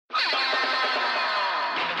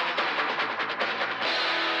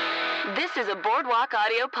is a Boardwalk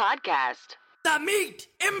Audio podcast. The Meat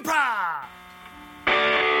Improv!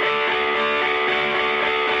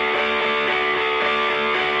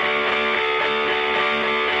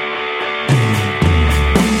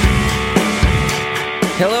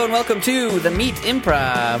 Hello and welcome to The Meat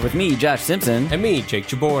Improv with me, Josh Simpson. And me, Jake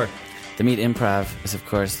Jabor. The Meat Improv is, of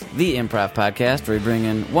course, the improv podcast where we bring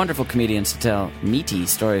in wonderful comedians to tell meaty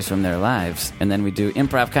stories from their lives, and then we do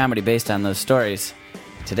improv comedy based on those stories.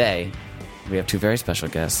 Today, we have two very special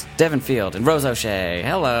guests, Devin Field and Rose O'Shea.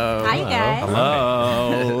 Hello. Hi, guys.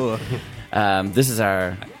 Hello. This is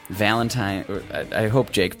our Valentine. I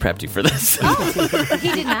hope Jake prepped you for this. Oh,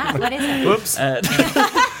 he did not. What is it? Whoops.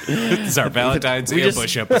 This is our Valentine's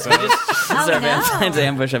ambush episode. This is our no. Valentine's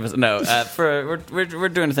ambush episode. No, we're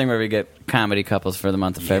doing a thing where we get comedy couples for the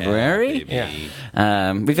month of February.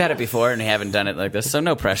 Yeah. We've had it before and we haven't done it like this, so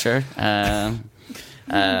no pressure. But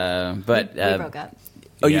We broke up.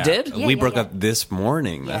 Oh, you did? Yeah, we yeah, broke yeah. up this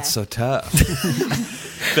morning. Yeah. That's so tough.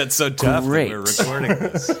 That's so tough Great. that we're recording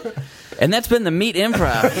this. And that's been the Meat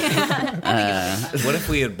Improv. What if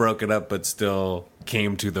we had broken up but still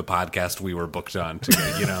came to the podcast we were booked on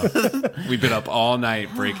today? You know, we've been up all night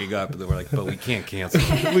breaking up, and then we're like, but we can't cancel.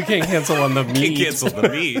 We can't cancel on the We meat. can't cancel the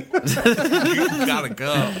meet. You gotta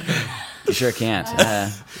go. You sure can't.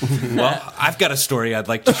 Well, I've got a story I'd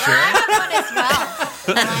like to share.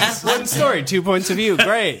 One story, 2 points of view.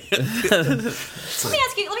 Great. Let me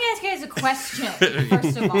ask you guys a question,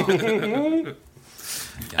 first of all.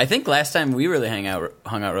 I think last time we really hung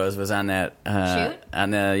out, Rose, was on that Shoot? on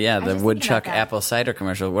the was the thinking woodchuck about that. apple cider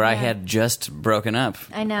commercial where I had just broken up.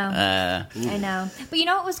 I know. I know. But you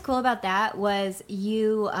know what was cool about that was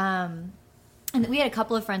you, and we had a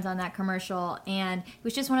couple of friends on that commercial, and it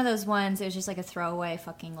was just one of those ones, it was just like a throwaway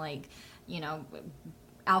fucking, like, you know,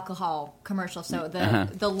 alcohol commercial. So the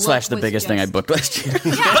look Slash the was biggest thing I booked last year.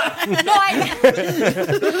 Yeah. No,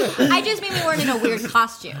 I just mean we weren't in a weird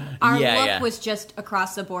costume. Our look was just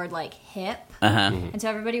across the board, like, hip. And so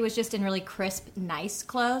everybody was just in really crisp, nice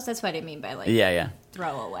clothes. That's what I mean by, like,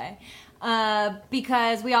 throwaway.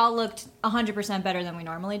 Because we all looked 100% better than we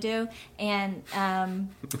normally do. And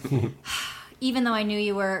even though I knew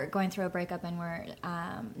you were going through a breakup and were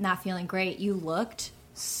not feeling great, you looked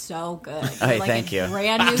so good. Hey, like thank you.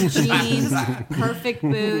 Brand new jeans, perfect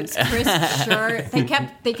boots, crisp shirt. They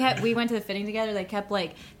kept. We went to the fitting together. They kept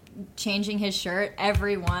like changing his shirt.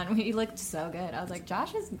 Everyone. He looked so good. I was like,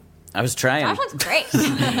 Josh I was trying. looks great.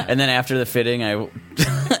 And then after the fitting, I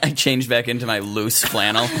changed back into my loose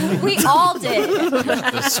flannel. We all did.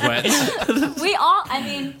 The sweats. We all. I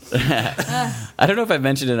mean, I don't know if I've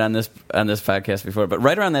mentioned it on this podcast before, but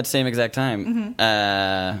right around that same exact time,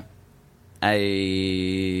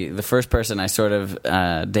 the first person I sort of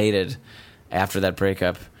dated after that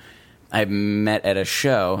breakup, I met at a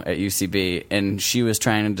show at UCB, and she was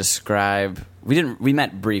trying to describe. We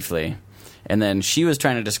met briefly. And then she was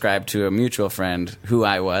trying to describe to a mutual friend who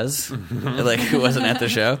I was, like who wasn't at the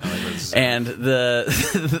show, and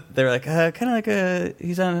they were like, kind of like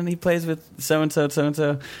he plays with so and so,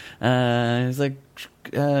 he's like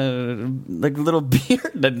little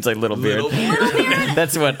beard. That's like little beard.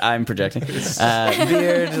 That's what I'm projecting.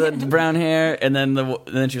 Beard, brown hair, and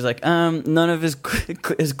then she was like, none of his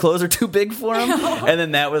clothes are too big for him, and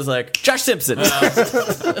then that was like Josh Simpson.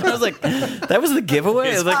 I was like, that was the giveaway.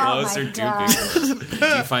 I was like, Clothes are too big. Do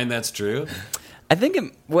you find that's true? I think.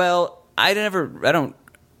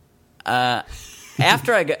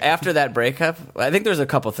 After that breakup, I think there's a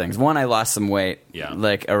couple things. One, I lost some weight. Yeah.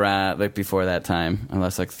 Like before that time, I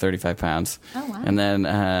lost like 35 pounds. Oh, wow. And then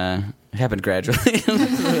it happened gradually.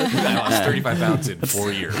 I lost 35 pounds in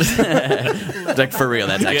 4 years. Like for real,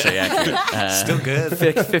 that's actually accurate. Still good.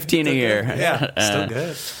 15 a year. Yeah, still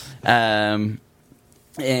good.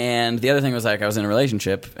 And the other thing was like I was in a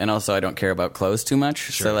relationship, and also I don't care about clothes too much.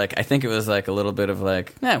 Sure. So like I think it was like a little bit of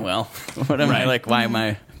like, what am I like? Why am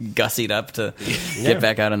I gussied up to get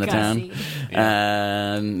back out on the Gussy.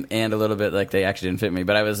 town? And a little bit like they actually didn't fit me,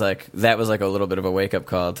 but I was like that was like a little bit of a wake up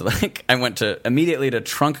call to like I went immediately to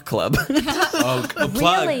Trunk Club. Oh, a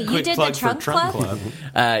plug. Really? You Quick did the plug Trunk for Trunk Club?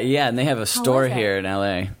 Yeah, and they have a store was it? here in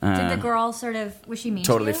LA. did the girl sort of? Was she mean?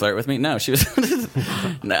 Totally to you? flirt with me? No, she was. Did she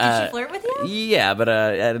flirt with you? Yeah, but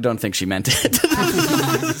I don't think she meant it.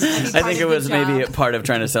 I think it was maybe a part of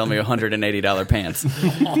trying to sell me $180 pants,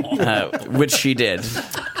 which she did,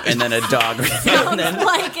 and then a dog. And then,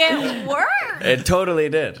 Like it worked. it totally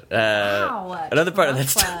did. Wow. Another part of that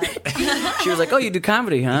story, she was like, "Oh, you do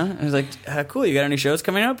comedy, huh?" I was like, "Cool. You got any shows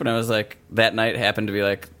coming up?" And I was like, that night happened to be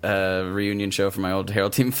like a reunion show for my old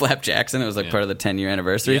Herald team, Flap Jackson. It was like part of the 10-year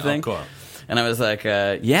anniversary thing. Cool. And I was like,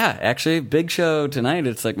 yeah, actually, big show tonight.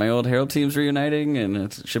 It's like my old Herald team's reuniting, and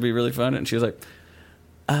it should be really fun. And she was like,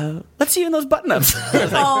 let's see you in those button-ups. I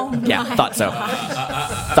was like, yeah, thought so.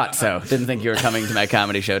 Thought so. Didn't think you were coming to my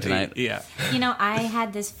comedy show tonight. Yeah. You know, I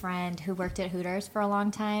had this friend who worked at Hooters for a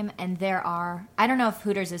long time, and I don't know if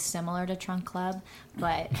Hooters is similar to Trunk Club,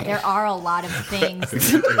 but there are a lot of things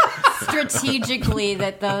strategically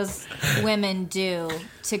that those women do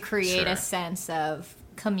to create a sense of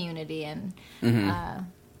community, and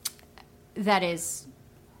that is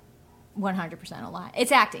 100% a lie.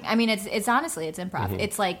 It's acting. I mean, it's honestly, it's improv.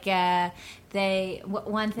 It's like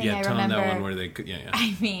one thing I tell remember. them that one where they could,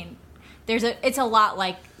 I mean, it's a lot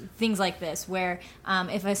like things like this where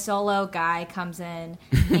if a solo guy comes in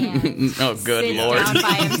and Oh, good sits Lord. down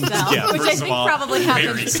by himself, which I think probably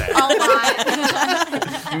happens a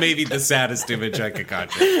lot. Maybe the saddest image I could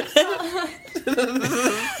conjure.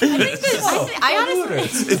 I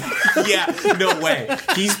honestly, Yeah, no way.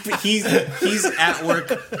 He's at work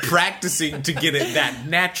practicing to get it that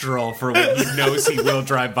natural for when he knows he will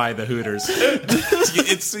drive by the Hooters.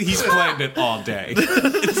 He's planned it all day.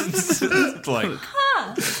 It's like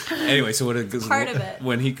anyway. So Part of it.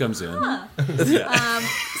 when he comes in,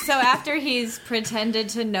 so after he's pretended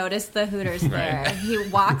to notice the Hooters there, he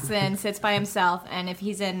walks in, sits by himself, and if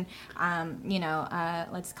he's in,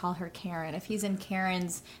 let's call her Karen. If he's in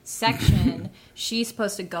Karen's section, she's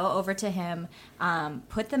supposed to go over to him,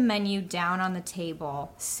 put the menu down on the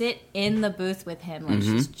table, sit in the booth with him like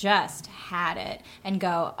she's just had it, and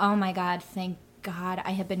go, "Oh my God, thank God,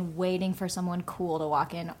 I have been waiting for someone cool to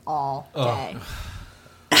walk in all day."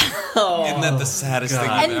 isn't that the saddest thing?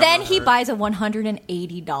 And then he buys a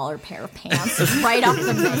 $180 pair of pants right off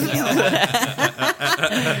the menu.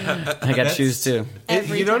 I got shoes, too.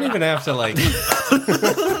 You don't even have to, like...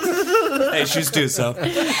 Hey, shoes too, so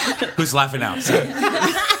who's laughing now?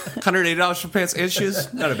 $180 for pants and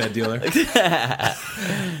shoes? Not a bad deal there.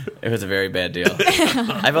 It was a very bad deal.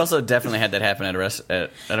 I've also definitely had that happen at a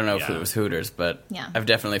I don't know if it was Hooters, but I've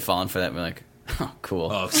definitely fallen for that and been like, oh, cool.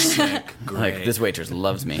 Oh, sick. Great. Like, this waitress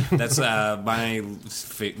loves me. That's my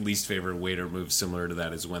least favorite waiter move. Similar to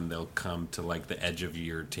that is when they'll come to like the edge of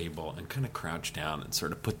your table and kind of crouch down and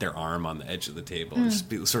sort of put their arm on the edge of the table and just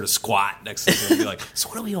sort of squat next to you and be like, "So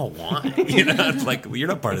what do we all want?" You know, it's like, you're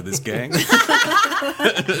not part of this gang.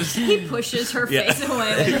 He pushes her face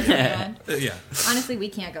away. With her Yeah. Honestly, we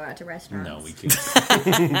can't go out to restaurants. No, we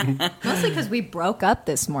can't. Mostly because we broke up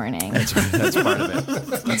this morning. That's part of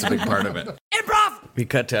it. That's a big part of it. Improv! We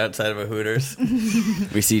cut to outside of a Hooters.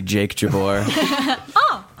 We see Jake Jabor.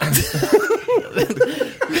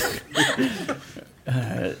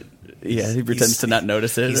 Yeah, he pretends to not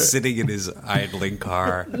notice it. He's sitting in his idling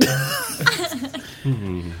car.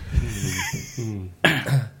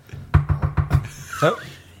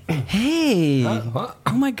 Hey! Oh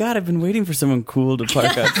my God, I've been waiting for someone cool to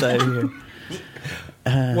park outside here.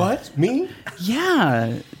 What? Me?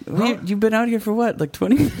 Yeah. You've been out here for what, like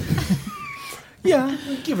 20 minutes? Yeah,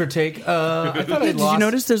 give or take. I thought I Did lost... you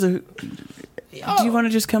notice there's a... Do you want to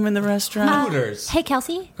just come in the restaurant? Hooters. Hey,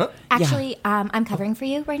 Kelsey. Huh? Actually, I'm covering for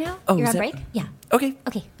you right now. Oh, You're is on that- break? Yeah. Okay.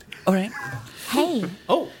 Okay. All right. Hey.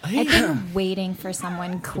 Oh, hey. I've been waiting for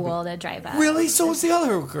someone cool to drive up. Really? So was the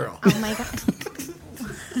other girl. Oh, my God.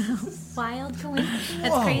 Wild coincidence.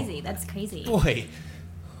 That's Whoa. crazy. That's crazy. Boy.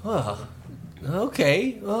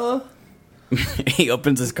 Okay. He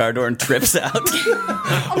opens his car door and trips out.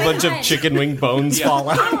 A bunch of chicken wing bones fall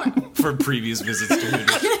out. For previous visits to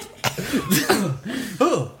Hooters.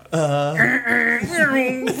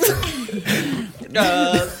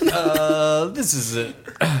 This is it.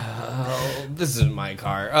 This is my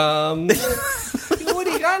car. What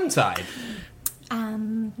do you got inside?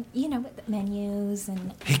 With the menus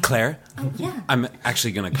and... Hey, Claire. Oh, yeah. I'm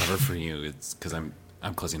actually going to cover for you. It's because I'm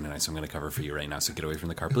closing tonight, so I'm going to cover for you right now. So get away from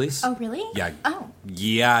the car, please. Oh, really? Yeah. Oh.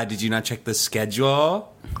 Yeah. Did you not check the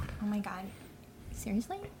schedule? Oh, my God.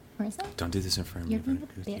 Seriously? Marissa? Don't do this in front of You're me.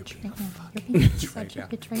 being a bitch right now. You're being such a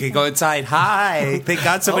bitch right Okay, now. go inside. Hi. Thank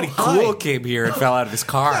God somebody hi. cool came here and fell out of his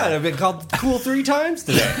car. God, I've been called cool 3 times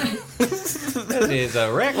today. That is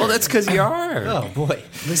a record. Well, that's because you are. Oh, boy.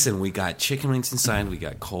 Listen, we got chicken wings inside, we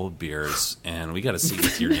got cold beers, and we got a seat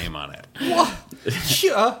with your name on it. What?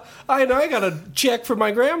 Yeah, I got a check from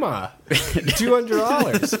my grandma. $200.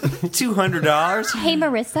 $200? Hey,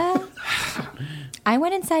 Marissa. I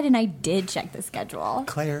went inside and I did check the schedule.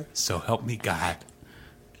 Claire, so help me God.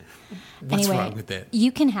 What's Anyway, wrong with it?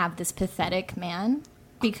 you can have this pathetic man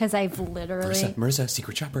because I've literally... Marissa,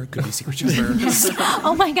 secret shopper. Could be secret shopper.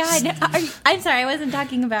 Oh, my God. I'm sorry, I wasn't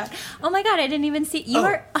talking about... Oh, my God, I didn't even see... You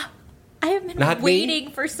were... I have been Not me?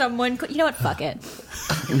 waiting for someone. You know what? Fuck it.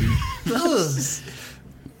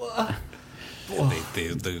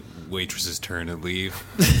 The waitresses turn and leave.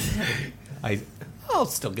 I'll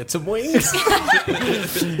still get some wings.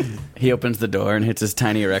 He opens the door and hits his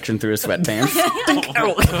tiny erection through his sweatpants.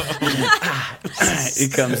 He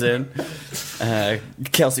comes in.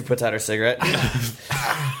 Kelsey puts out her cigarette.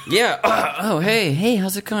 Yeah. Hey,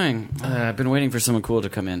 how's it going? I've been waiting for someone cool to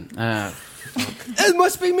come in. It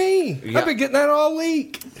must be me. Yeah. I've been getting that all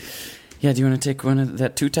week. Yeah, do you want to take one of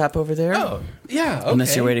that two-top over there? Oh, yeah, okay.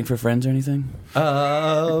 Unless you're waiting for friends or anything?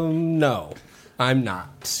 No, I'm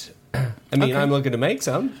not. I mean, I'm looking to make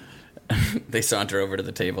some. They saunter over to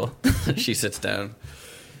the table. She sits down.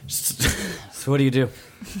 So what do you do?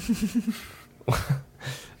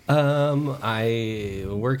 I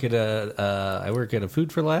work at a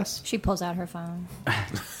Food for Less. She pulls out her phone.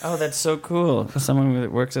 Oh, that's so cool. Someone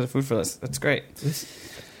that works at a Food for Less. That's great.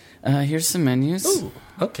 Here's some menus. Ooh,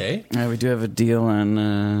 okay. We do have a deal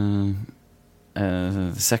on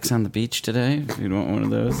Sex on the Beach today, if you want one of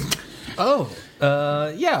those. Oh,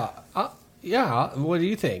 yeah. What do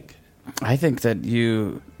you think? I think that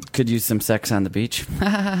you could use some sex on the beach.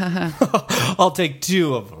 I'll take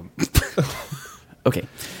 2 of them. Okay.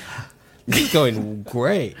 This is going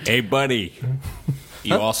great. Hey, buddy.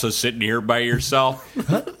 You also sitting here by yourself?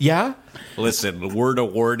 Yeah? Listen, word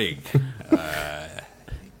of warning.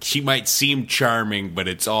 She might seem charming, but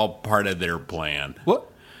it's all part of their plan. What?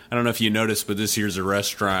 I don't know if you noticed, but this here's a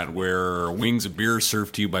restaurant where wings of beer are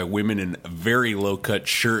served to you by women in very low-cut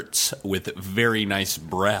shirts with very nice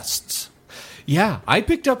breasts. Yeah, I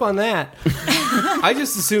picked up on that. I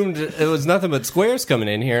just assumed it was nothing but squares coming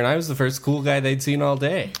in here, and I was the first cool guy they'd seen all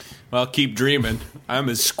day. Well, keep dreaming. I'm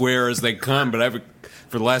as square as they come, but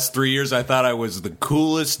for the last 3 years, I thought I was the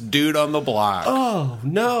coolest dude on the block. Oh,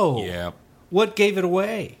 no. Yeah. What gave it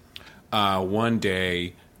away? One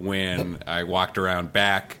day when I walked around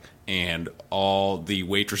back and all the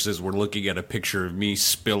waitresses were looking at a picture of me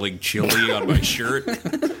spilling chili on my shirt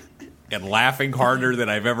and laughing harder than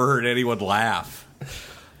I've ever heard anyone laugh.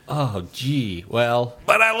 Oh, gee. Well.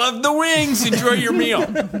 But I love the wings. Enjoy your meal.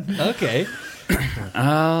 Okay.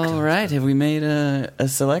 All right. Have we made a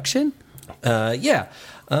selection? Yeah.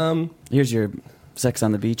 Here's your Sex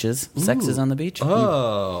on the Beaches. Sex is on the beach.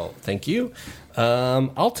 Oh, thank you.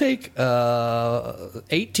 I'll take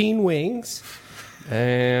 18 wings.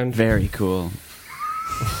 And Very cool.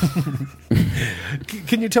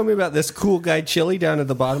 Can you tell me about this cool guy chili down at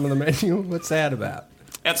the bottom of the menu? What's that about?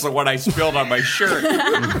 That's the one I spilled on my shirt.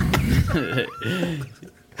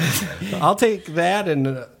 I'll take that,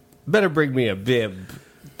 and better bring me a bib.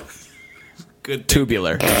 Good.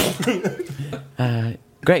 Tubular.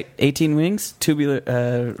 Great. 18 wings.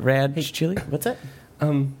 Tubular. Rad chili. What's that?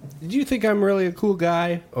 Did you think I'm really a cool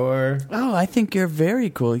guy, or? Oh, I think you're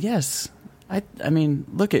very cool. Yes. I mean,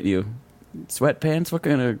 look at you. Sweatpants? What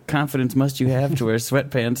kind of confidence must you have to wear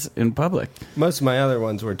sweatpants in public? Most of my other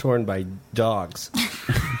ones were torn by dogs.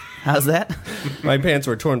 How's that? My pants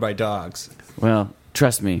were torn by dogs. Well,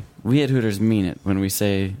 trust me. We at Hooters mean it when we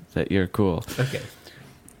say that you're cool. Okay.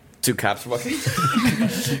 2 cops walking.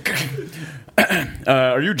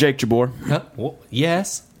 Are you Jake Jabor?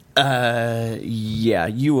 Yes. Yeah,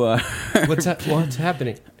 you are. What's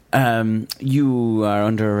happening? You are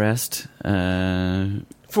under arrest.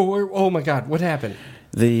 For? Oh my God! What happened?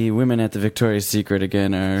 The women at the Victoria's Secret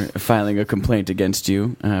again are filing a complaint against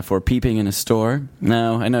you for peeping in a store.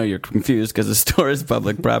 Now, I know you're confused because the store is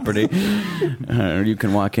public property. You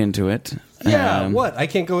can walk into it. Yeah. What? I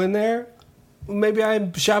can't go in there? Maybe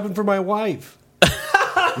I'm shopping for my wife.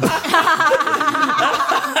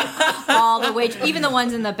 All the even the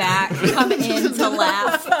ones in the back come in to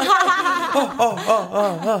laugh.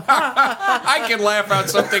 I can laugh out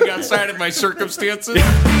something outside of my circumstances.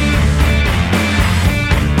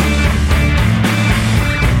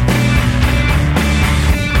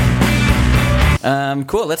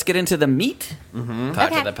 Cool. Let's get into the meat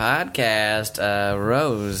part Okay. of the podcast.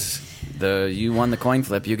 Rose, you won the coin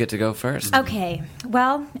flip. You get to go first. Okay.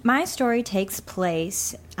 Well, my story takes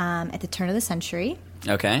place at the turn of the century.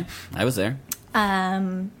 Okay. I was there.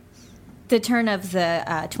 The turn of the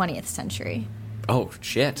 20th century. Oh,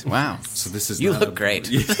 shit. Wow. So this is You not look great.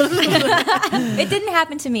 It didn't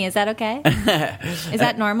happen to me. Is that okay? Is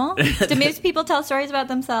that normal? Do most people tell stories about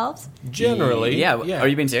themselves? Generally. Yeah. Are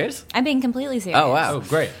you being serious? I'm being completely serious. Oh, wow. Oh,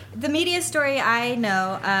 great. The media story I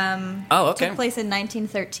know Okay. took place in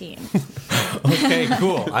 1913. Okay,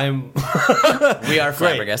 cool. We are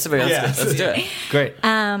flabbergasted. But Yeah. Let's do it. Great.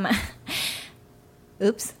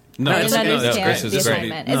 Oops. No, I didn't understand this is the great.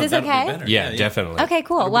 assignment. No, Is this that'll be okay? better. Yeah, definitely. Okay,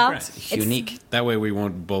 cool. That'll be Well, great. it's Unique. That way we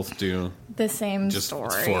won't both do the same just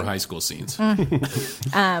story. 4 high school scenes. Yeah,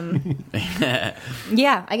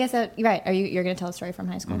 I guess that, you're right. You're going to tell a story from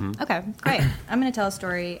high school? Mm-hmm. Okay, great. I'm going to tell a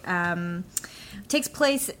story. Takes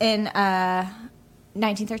place in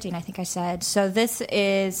 1913, I think I said. So this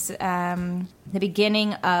is the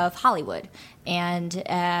beginning of Hollywood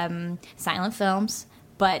and silent films,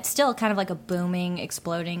 but still kind of like a booming,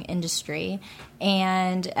 exploding industry.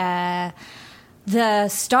 And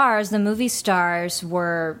the movie stars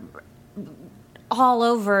were all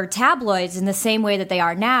over tabloids in the same way that they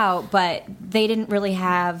are now, but they didn't really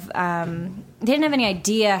have any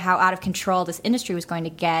idea how out of control this industry was going to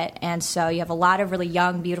get. And so you have a lot of really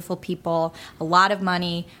young, beautiful people, a lot of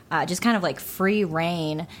money, just kind of like free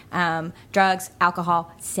reign, drugs,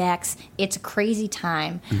 alcohol, sex. It's a crazy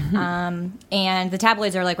time. And the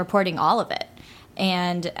tabloids are like reporting all of it.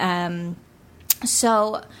 And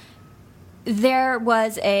so there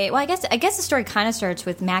was I guess the story kind of starts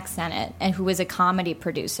with Max Sennett, and who was a comedy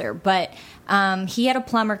producer, but he had a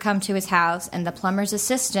plumber come to his house, and the plumber's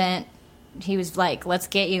assistant, he was like, let's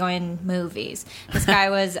get you in movies. This guy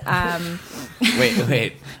was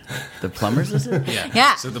Wait. The plumber's assistant?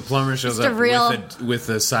 Yeah. So the plumber shows Just a up real- with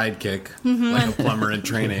a sidekick, like a plumber in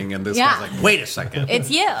training, and this Yeah. guy's like, wait a second. it's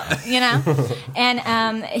you know.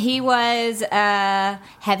 And he was a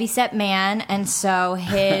heavyset man, and so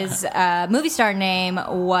his movie star name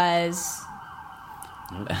was.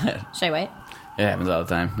 Should I wait? It happens all the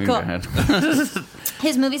time. You Cool. can go ahead.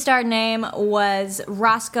 His movie star name was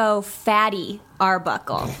Roscoe Fatty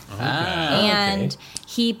Arbuckle. And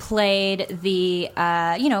he played the,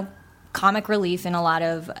 comic relief in a lot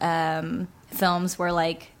of films where,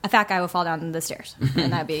 like, a fat guy would fall down the stairs.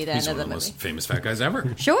 And that'd be the He's end one of of the the most movie. famous fat guys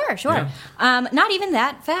ever. Sure. Yeah. Not even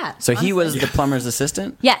that fat. So he honestly. was the plumber's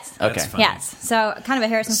assistant? Yes. Okay. That's funny. Yes. So kind of a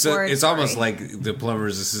Harrison So Ford it's story. almost like the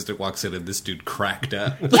plumber's assistant walks in and this dude cracked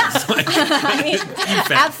up. Yeah. I mean, you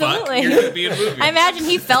fat Absolutely. fuck, you're gonna be in a movie. I imagine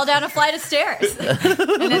he fell down a flight of stairs.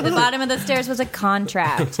 And at the bottom of the stairs was a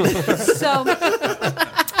contract. So,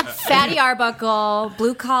 Fatty Arbuckle,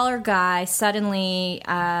 blue-collar guy, suddenly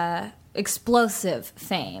explosive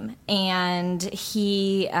fame. And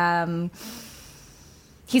he's in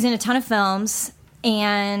a ton of films,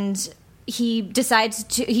 and he decides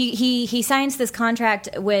to he signs this contract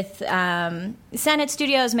with Senate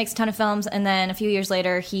Studios, makes a ton of films, and then a few years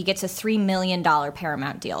later he gets a $3 million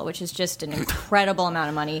Paramount deal, which is just an incredible amount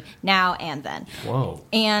of money now and then. Whoa.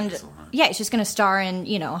 And yeah, he's just going to star in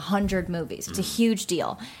 100 movies. It's a huge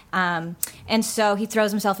deal, and so he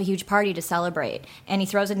throws himself a huge party to celebrate, and he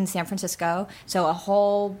throws it in San Francisco. So a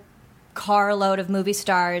whole carload of movie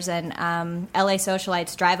stars and LA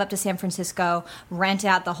socialites drive up to San Francisco, rent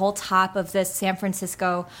out the whole top of this San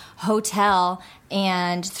Francisco hotel,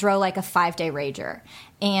 and throw like a 5-day rager.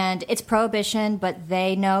 And it's prohibition, but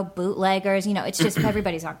they know bootleggers. It's just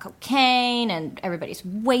everybody's on cocaine and everybody's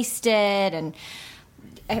wasted and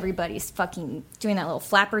everybody's fucking doing that little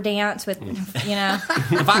flapper dance with,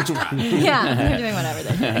 Foxtrot. yeah, they're doing whatever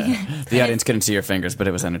they're doing. The audience couldn't see your fingers, but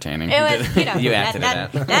it was entertaining. It was, You acted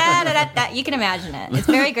it out. you can imagine it. It's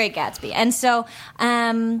very Great Gatsby. And so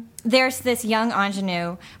there's this young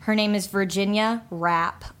ingenue. Her name is Virginia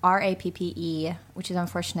Rappe, Rappe, which is an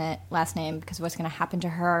unfortunate last name because of what's going to happen to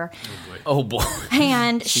her. Oh, boy.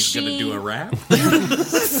 And She's gonna do a rap.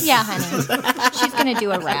 Yeah, honey. She's going to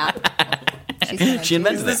do a rap. She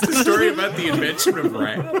invented Is this. this the story about the invention of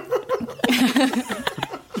rap?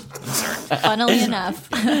 Funnily enough,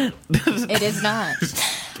 it is not.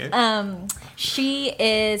 Okay. She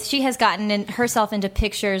has gotten herself into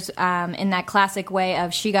pictures in that classic way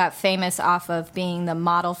of she got famous off of being the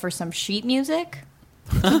model for some sheet music,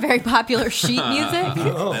 some very popular sheet music.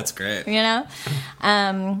 That's great. Which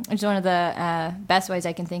is one of the best ways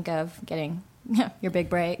I can think of getting your big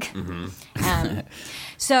break.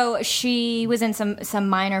 So she was in some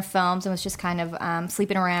minor films and was just kind of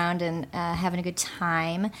sleeping around and having a good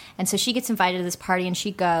time. And so she gets invited to this party and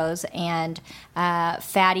she goes. And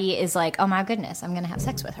Fatty is like, "Oh my goodness, I'm going to have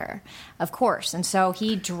sex with her, of course." And so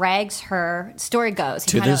he drags her. Story goes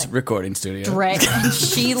To this recording studio. and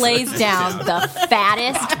she lays down the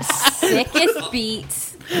fattest, sickest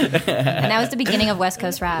beats. And that was the beginning of West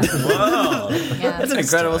Coast rap. Whoa. Yeah. That's an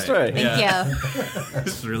incredible story. Thank you.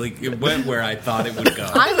 It went where I thought it would go.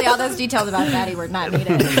 Honestly, all those details about Fatty were not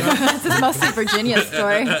needed. This is mostly Virginia's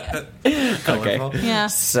story. Colorful. Yeah.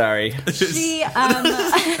 Sorry. She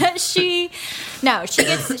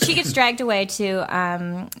gets dragged away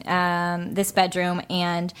to this bedroom,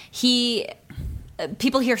 and he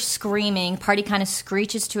people hear screaming. Party kind of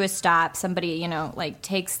screeches to a stop. Somebody,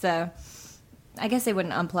 takes the... I guess they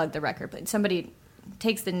wouldn't unplug the record player. Somebody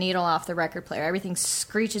takes the needle off the record player. Everything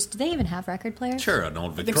screeches. Do they even have record players? Sure, an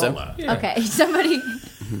old Victrola. So. Yeah. Okay, somebody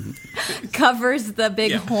covers the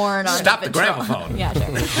big horn on Stop the the gramophone. Yeah,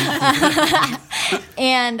 sure.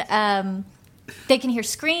 And they can hear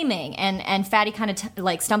screaming, and Fatty kind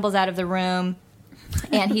of stumbles out of the room.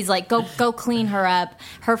 And he's like, go clean her up.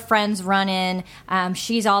 Her friends run in.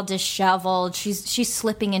 She's all disheveled. She's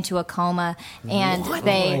slipping into a coma. And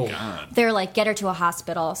they're like, get her to a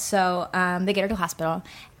hospital. So they get her to a hospital,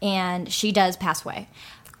 and she does pass away.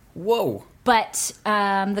 Whoa. But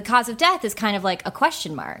the cause of death is kind of like a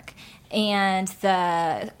question mark. And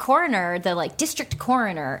the coroner, the district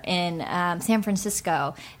coroner in San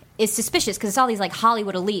Francisco, is suspicious because it's all these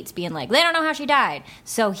Hollywood elites being like, they don't know how she died.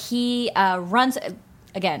 So he runs,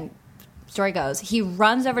 again, story goes, he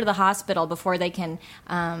runs over to the hospital before they can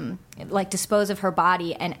dispose of her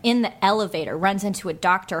body, and in the elevator runs into a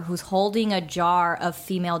doctor who's holding a jar of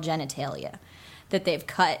female genitalia that they've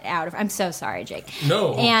cut out of. I'm so sorry, Jake.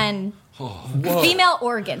 No. And female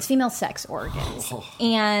organs, female sex organs.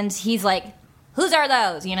 And he's like, whose are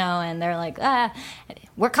those? And they're like,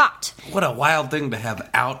 we're caught. What a wild thing to have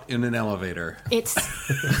out in an elevator. It's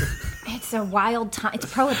a wild time. It's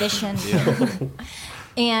prohibition.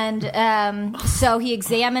 And so he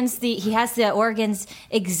has the organs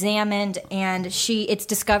examined, and it's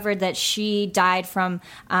discovered that she died from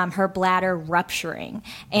her bladder rupturing.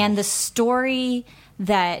 And the story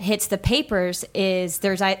that hits the papers is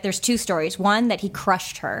there's two stories. One, that he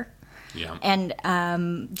crushed her. Yeah. And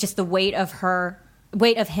just the weight of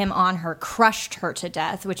him on her crushed her to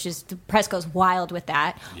death, which is, the press goes wild with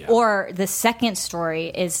that. Yeah. Or the second story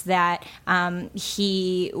is that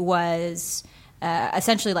he was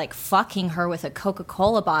essentially fucking her with a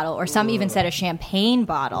Coca-Cola bottle, or some even said a champagne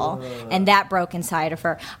bottle, and that broke inside of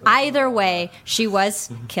her. Either way, she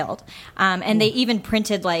was killed. And they even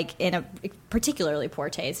printed, in a particularly poor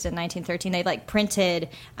taste in 1913, they printed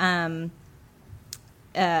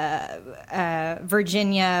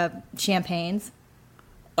Virginia champagnes.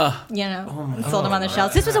 Sold them on the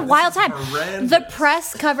shelves. This was a wild time. Horrendous. The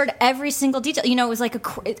press covered every single detail. It was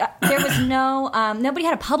there was no nobody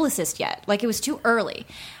had a publicist yet. It was too early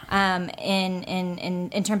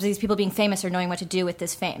in terms of these people being famous or knowing what to do with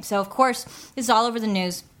this fame. So of course this is all over the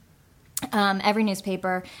news. Every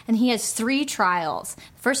newspaper, and he has 3 trials.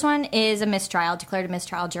 The first one is a mistrial, declared a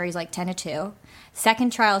mistrial. Jury's 10-2.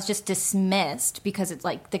 Second trial is just dismissed because it's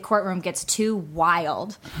the courtroom gets too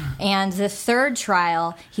wild. And the third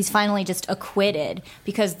trial, he's finally just acquitted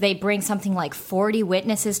because they bring something 40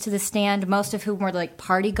 witnesses to the stand, most of whom were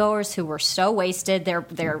party goers who were so wasted.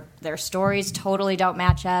 Their stories totally don't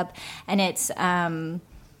match up, and it's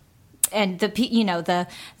and the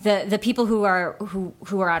people who are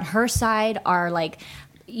on her side are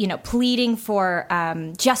pleading for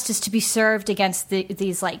justice to be served against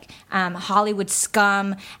these Hollywood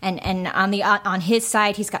scum, and on his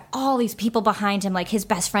side he's got all these people behind him, his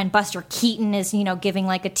best friend Buster Keaton is giving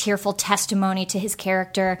a tearful testimony to his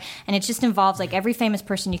character, and it just involves every famous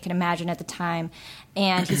person you can imagine at the time,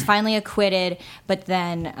 and he's finally acquitted, but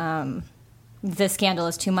then the scandal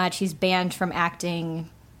is too much. He's banned from acting.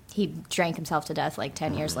 He drank himself to death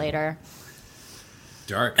 10 years later.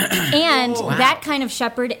 Dark. And that kind of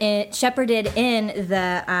shepherded in the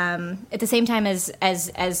at the same time as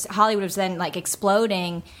Hollywood was then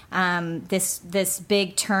exploding, this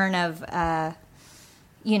big turn of the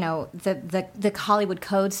Hollywood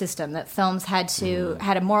code system that films had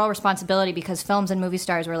a moral responsibility, because films and movie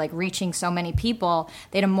stars were reaching so many people.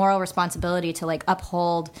 They had a moral responsibility to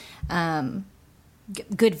uphold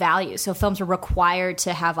good values. So films were required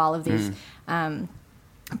to have all of these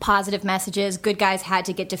positive messages. Good guys had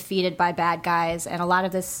to get defeated by bad guys, and a lot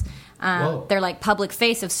of this their public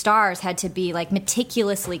face of stars had to be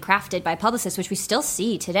meticulously crafted by publicists, which we still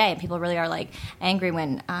see today. And people really are angry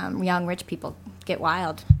when young rich people get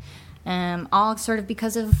wild. All sort of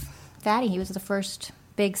because of Fatty. He was the first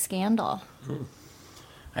big scandal.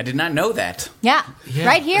 I did not know that. Yeah.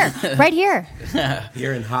 Right here.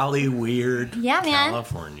 Here in Hollywood, man.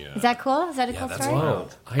 California. Is that cool? Is that a cool that's story?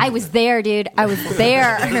 wild. I was there, dude. I was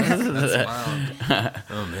there. That's wild.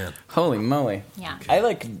 Oh man. Holy moly. Yeah.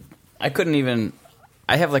 I couldn't even.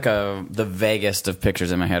 I have the vaguest of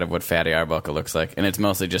pictures in my head of what Fatty Arbuckle looks like, and it's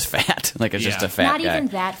mostly just fat. It's just a fat Not guy. even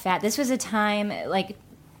that fat. This was a time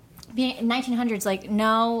being 1900s,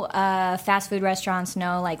 no fast food restaurants,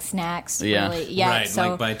 no snacks. Yeah. Really. Yeah. Right.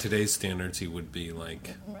 So by today's standards, he would be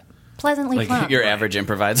pleasantly plump. Your average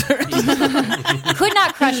improviser. Could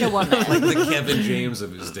not crush a woman. Like the Kevin James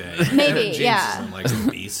of his day. Maybe, Kevin James yeah. isn't like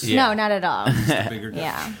obese. No, not at all. He's a bigger guy.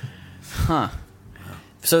 Yeah. Huh.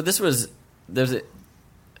 So this was so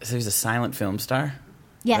he's a silent film star,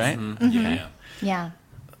 Yes. right? Yeah. Yeah.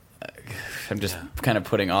 I'm just kind of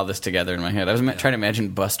putting all this together in my head. I was trying to imagine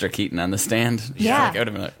Buster Keaton on the stand. Yeah. Like, I would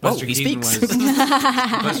have been like, "Whoa, he speaks."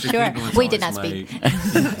 Buster Sure. Keaton was We did always not speak.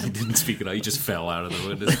 He didn't speak at all. He just fell out of the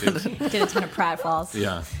window. Did a ton of pratfalls.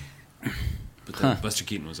 Yeah. But Buster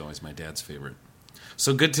Keaton was always my dad's favorite.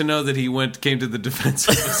 So good to know that he came to the defense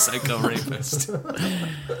of a psycho rapist.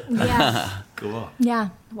 Yeah. Cool. Yeah.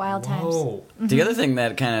 Wild times. Whoa. The other thing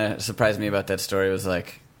that kind of surprised me about that story was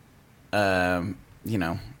like, I'm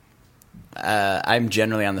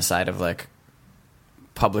generally on the side of like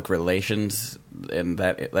public relations, and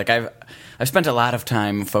that like I've spent a lot of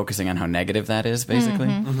time focusing on how negative that is, basically.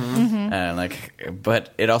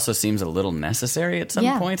 But it also seems a little necessary at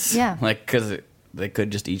some points. Yeah. Like because they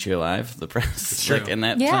could just eat you alive, the press, True. like in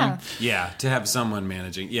that Yeah. time. Yeah, to have someone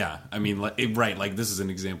managing. Yeah, I mean, right. Like this is an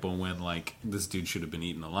example when like this dude should have been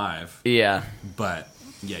eaten alive. Yeah. But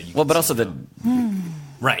yeah, you Well, can but see also the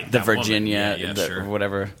right the that woman. Virginia, Yeah, the, sure.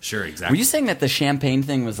 whatever. Sure, exactly. Were you saying that the champagne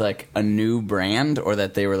thing was like a new brand, or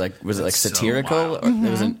that they were like, was it like That's so satirical, wild. or it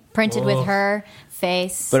wasn't? Printed with her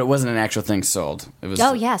face. But it wasn't an actual thing sold. It was.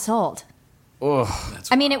 Oh, yeah, sold. Oh,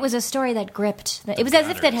 That's I mean, wild. it was a story that gripped. It was as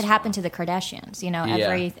if that had Gutters. happened to the Kardashians. You know,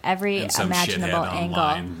 Yeah. every And some imaginable shithead angle.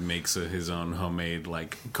 online makes his own homemade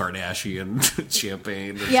like Kardashian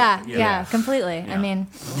champagne. or Yeah, something. yeah, completely. Yeah. I mean,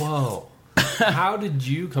 Whoa. How did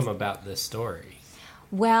you come about this story?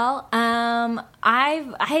 well,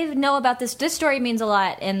 I know about this. This story means a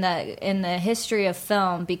lot in the history of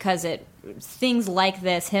film because things like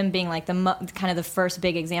this, him being like kind of the first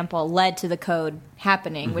big example, led to the code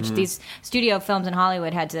happening, which these studio films in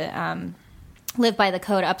Hollywood had to live by the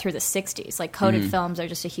code up through the 60s. Like coded films are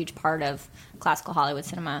just a huge part of classical Hollywood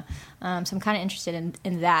cinema. So I'm kind of interested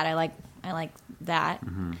in that. I like that.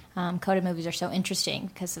 Coded movies are so interesting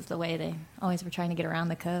because of the way they always were trying to get around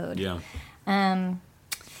the code. Yeah.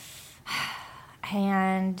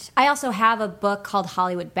 And I also have a book called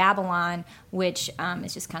Hollywood Babylon, which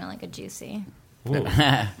is just kind of like a juicy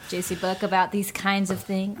book about these kinds of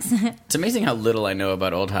things. it's amazing how little I know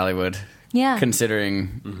about old Hollywood. Yeah.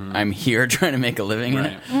 Considering I'm here trying to make a living in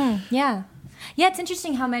it. Yeah. Yeah, it's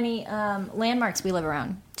interesting how many landmarks we live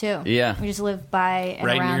around, too. Yeah. We just live by and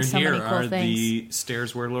Right around near so here many cool are things. the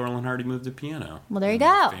stairs where Laurel and Hardy moved the piano. Well, there you In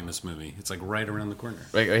that go. Famous movie. It's like right around the corner.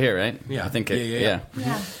 Right here, right? Yeah. I think Yeah.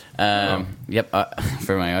 Yeah. Yep.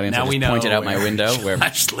 For my audience, Now I we just know pointed out my where window where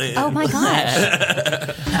Josh lives. Oh, my gosh.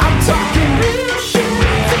 I'm talking real shit.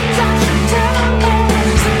 Sometimes you tell me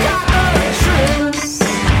I got a truth.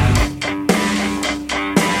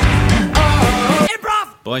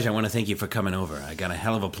 Boys, I want to thank you for coming over. I got a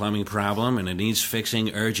hell of a plumbing problem, and it needs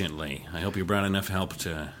fixing urgently. I hope you brought enough help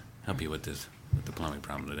to help you with the plumbing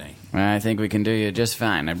problem today. I think we can do you just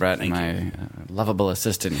fine. I brought Thank my lovable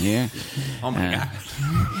assistant here. Oh, my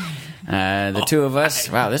God. The two of us.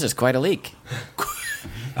 Wow, this is quite a leak.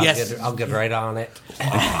 Yes. I'll get right on it. Oh,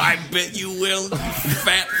 I bet you will, you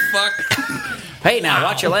fat fuck. Hey, now,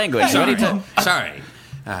 watch your language. What are you Sorry.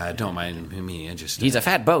 Don't mind me. I just... He's a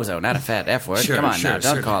fat bozo, not a fat F word. Sure, Come on sure, now,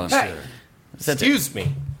 don't call him. Hey, Sit excuse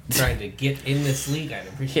me. Trying to get in this league, I'd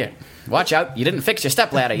appreciate Here, watch out. You didn't fix your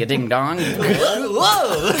stepladder, you ding-dong.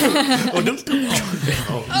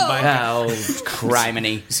 Oh,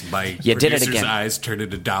 criminy. My You did it producer's again. eyes turned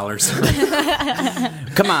into dollars.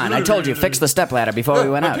 Come on, I told you, fix the stepladder before we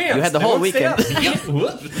went out. You had the whole weekend.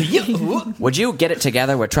 Would you get it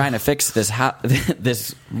together? We're trying to fix this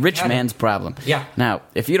this rich man's problem. Yeah. Now,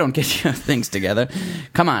 if you don't get your things together,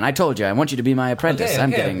 come on, I told you, I want you to be my apprentice. Okay, I'm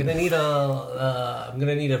I'm getting gonna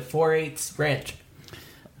need a 4/8 wrench.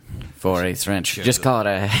 4/8 wrench. Just call it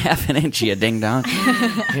a half an inch, you ding-dong.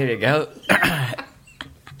 Here you go.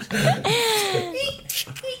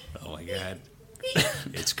 Oh, my God.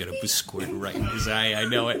 It's going to be squirting right in his eye. I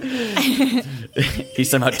know it. He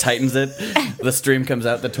somehow tightens it. The stream comes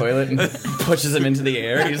out the toilet and pushes him into the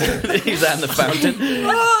air. He's on the fountain.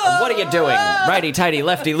 What are you doing? Righty-tighty,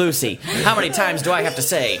 lefty-loosey. How many times do I have to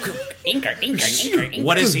say?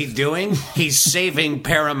 What is he doing? He's saving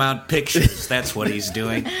Paramount Pictures. That's what he's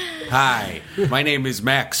doing. Hi, my name is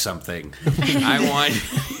Max something. I want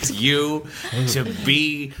you to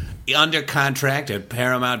be under contract at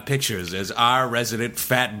Paramount Pictures as our resident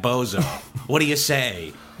fat bozo. What do you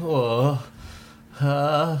say? Oh,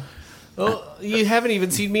 you haven't even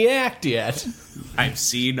seen me act yet. I've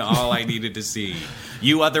seen all I needed to see.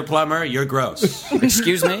 You other plumber, you're gross.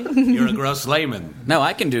 Excuse me? You're a gross layman. No,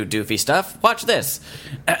 I can do doofy stuff. Watch this.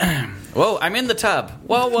 Whoa, I'm in the tub.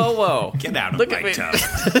 Whoa, whoa, whoa. Get out of Look my at me. tub.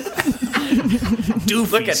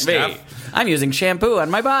 Doofy Look at stuff. me. I'm using shampoo on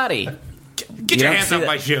my body. Get You your don't hands see off that-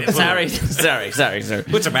 my shampoo. Sorry, sir.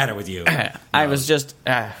 What's the matter with you? I was just...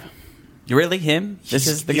 you really him? This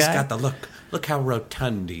is the He's guy? got the look. Look how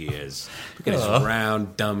rotund he is. Look at his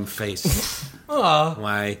round, dumb face.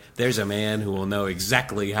 Why, there's a man who will know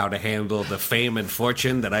exactly how to handle the fame and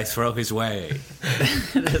fortune that I throw his way.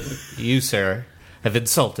 You, sir, have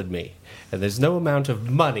insulted me, and there's no amount of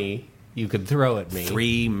money you could throw at me.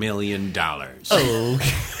 $3 million. Oh,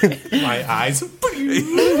 my eyes.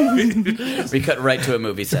 We cut right to a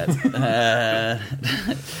movie set.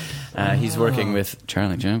 He's working with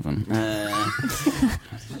Charlie Chaplin.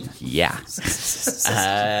 Yeah.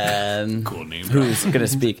 Cool name. Who's going to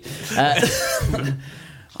speak?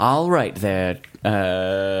 All right there,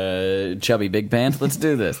 Chubby Big Pants. Let's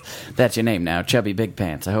do this. That's your name now, Chubby Big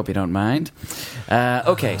Pants. I hope you don't mind.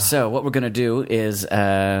 Okay, so what we're going to do is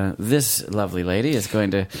this lovely lady is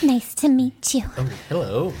going to... Nice to meet you. Oh,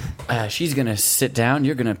 hello. she's going to sit down.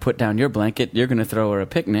 You're going to put down your blanket. You're going to throw her a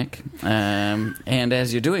picnic. And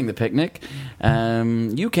as you're doing the picnic,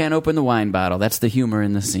 you can't open the wine bottle. That's the humor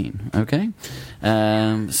in the scene, okay?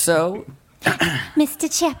 So... Mr.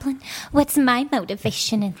 Chaplin, what's my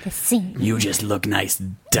motivation in this scene? You just look nice,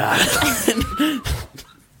 darling.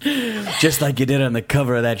 Just like you did on the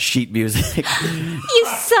cover of that sheet music. You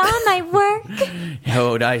saw my work?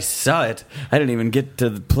 Oh, I saw it. I didn't even get to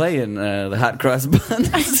play in the hot cross buns.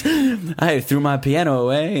 I threw my piano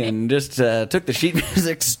away and just took the sheet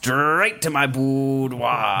music straight to my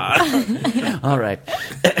boudoir. All right.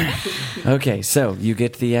 Okay, so you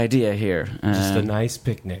get the idea here. Just a nice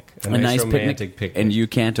picnic. a nice romantic picnic. and you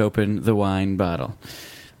can't open the wine bottle.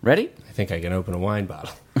 Ready? I think I can open a wine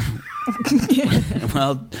bottle.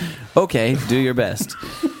 Well, okay, do your best.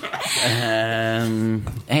 And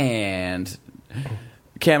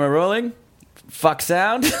camera rolling. Fuck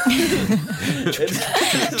sound.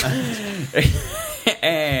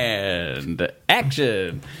 And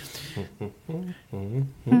action.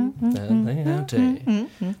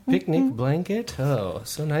 Picnic blanket. Oh,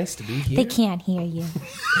 so nice to be here. They can't hear you.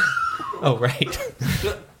 Oh, right.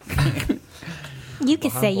 You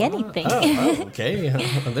can say anything. Oh, okay.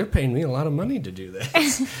 They're paying me a lot of money to do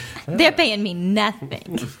this. They're paying me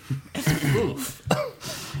nothing.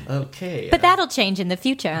 Okay. But that'll change in the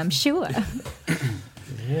future, I'm sure.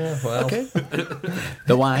 Yeah, well. Okay.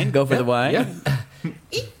 The wine. Go for the wine. Yeah.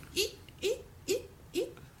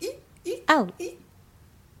 Oh.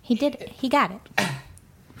 He did it. He got it.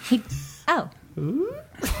 Oh.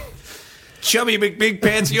 Chubby Big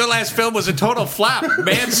Pants, your last film was a total flop.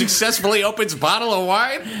 Man successfully opens bottle of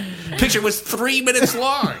wine. Picture was 3 minutes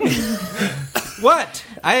long. What?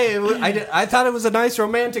 I thought it was a nice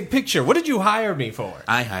romantic picture. What did you hire me for?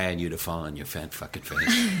 I hired you to fall on your fat fucking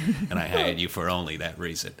face. And I hired you for only that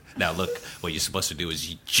reason. Now look, what you're supposed to do is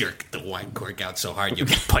you jerk the wine cork out so hard you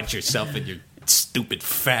can punch yourself in your stupid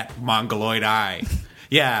fat mongoloid eye.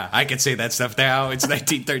 Yeah, I can say that stuff now. It's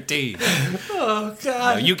 1913. Oh, God.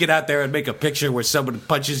 Now, you get out there and make a picture where someone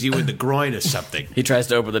punches you in the groin or something. He tries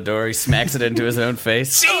to open the door. He smacks it into his own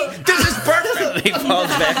face. See? This is perfect! He falls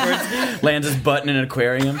backwards, lands his butt in an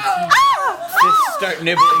aquarium. Fish start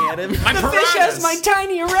nibbling at him. My piranhas!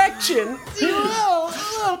 tiny erection.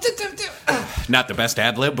 Not the best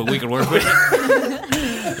ad lib, but we can work with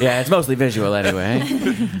it. Yeah, it's mostly visual anyway.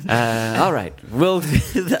 All right, we'll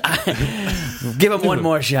give him one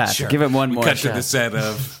more shot. Sure. Give him one more Cut shot. to the set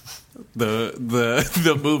of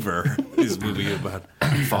the Mover, his movie about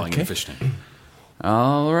falling in a fish tank.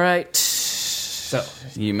 All right. So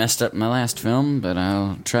you messed up my last film, but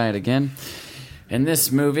I'll try it again. In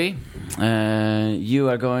this movie, you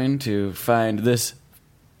are going to find this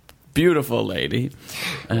beautiful lady.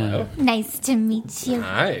 Nice to meet you.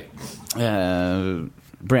 Hi.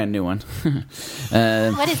 Brand new one.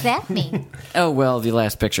 What does that mean? Oh, well, the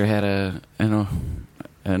last picture had a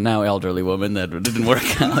now elderly woman that didn't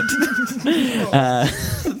work out.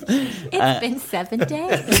 It's been 7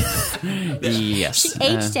 days. Yes. She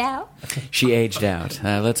aged out. She aged out.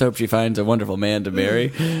 Let's hope she finds a wonderful man to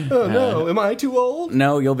marry. Oh, no. Am I too old?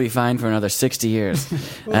 No, you'll be fine for another 60 years.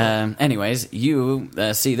 Anyways, you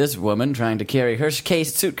see this woman trying to carry her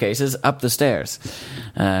suitcases up the stairs.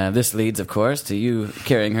 This leads, of course, to you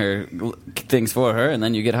carrying her things for her, and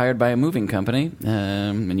then you get hired by a moving company,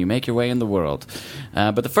 and you make your way in the world.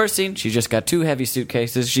 But the first scene, she just got 2 heavy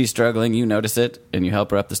suitcases. She's struggling. You notice it, and you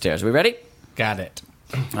help her up the stairs. Are we ready? Got it.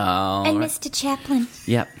 All And right. Mr. Chaplin,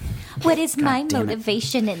 Yep. What is my damn it.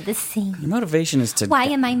 motivation in the scene? Your motivation is to... Why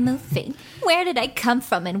am I moving? Where did I come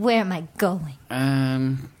from and where am I going?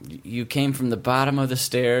 You came from the bottom of the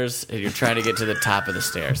stairs, and you're trying to get to the top of the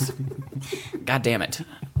stairs. God damn it.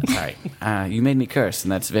 Sorry. You made me curse,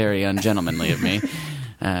 and that's very ungentlemanly of me.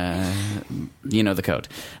 You know the code.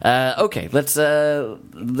 Okay, let's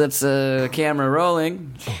camera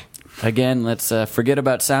rolling. Again, let's forget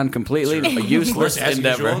about sound completely. A useless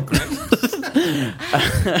endeavor.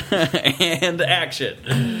 And action.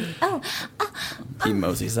 He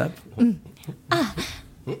moseys up.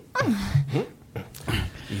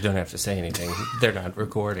 You don't have to say anything. They're not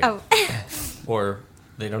recording. Oh. Or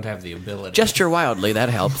they don't have the ability. Gesture wildly, that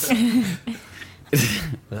helps.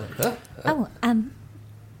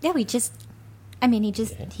 Yeah,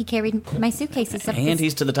 he carried my suitcases up And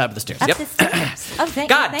he's to the top of the stairs. up Yep. the stairs. Oh,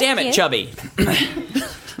 God damn it, you. Chubby.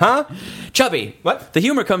 Huh? Chubby. What? The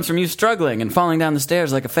humor comes from you struggling and falling down the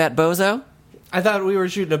stairs like a fat bozo. I thought we were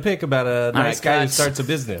shooting a pic about a nice right, guy who cuts. starts a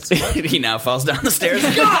business. He now falls down the stairs.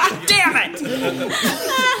 God damn it!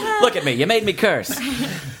 Look at me. You made me curse.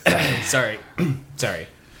 Sorry. Sorry.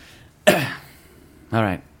 All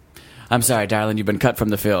right. I'm sorry, darling. You've been cut from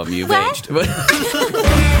the film. You've What? aged.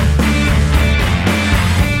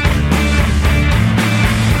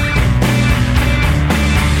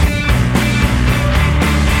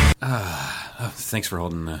 Thanks for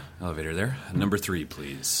holding the elevator there. Number 3,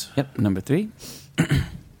 please. Yep. Number 3.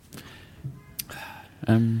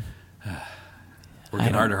 Working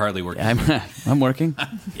hard or hardly working? I'm working.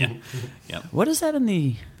 Yeah. What is that in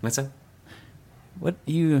the? What's that? What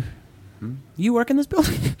you work in this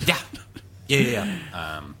building? Yeah.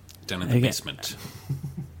 Down in the Okay. basement.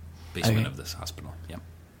 Basement Okay. of this hospital. Yeah.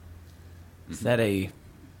 Is that a?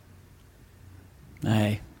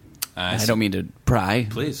 I don't mean to pry.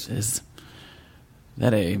 Please. Is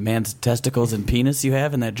that a man's testicles and penis you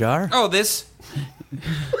have in that jar? Oh, this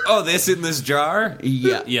in this jar?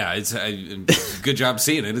 Yeah. Yeah, it's good job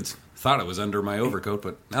seeing it. Thought it was under my overcoat,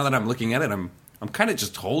 but now that I'm looking at it, I'm kind of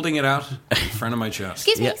just holding it out in front of my chest.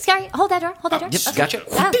 Excuse me, Yeah. sorry. Hold that door. Hold that door. Yep, Okay. gotcha.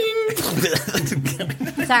 Oh.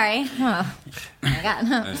 Sorry. Oh my God.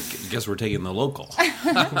 I guess we're taking the local.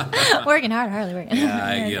 Working hard, hardly working.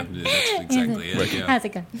 Yeah, that's exactly it. Yeah. How's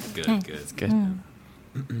it going? Good. Good.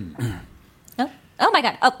 Oh my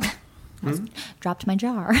God. Oh. Dropped my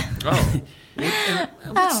jar. Oh.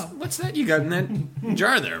 What's that you got in that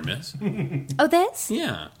jar there, miss? Oh, this?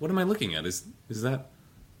 Yeah. What am I looking at? Is that...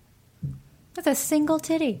 That's a single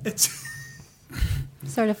titty. It's...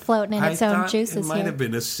 Sort of floating in its I own thought juices it might here. have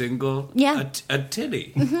been a single... Yeah. A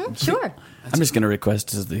titty. Sure. I'm just going to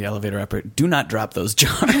request as the elevator operator, do not drop those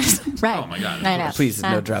jars. Right. Oh, my God. I know. Please,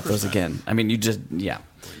 no drop those again. I mean, you just, yeah.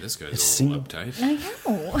 This guy's a little uptight. I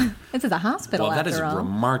know. This is a hospital Well, that is after a all.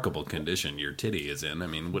 remarkable condition your titty is in. I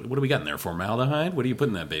mean, what do we got in there? Formaldehyde? What are you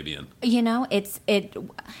putting that baby in? You know, it.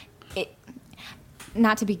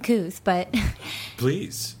 Not to be couth, but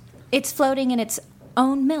Please. it's floating in its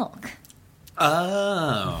own milk.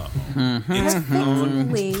 Oh. Its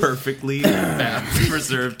Perfectly. own perfectly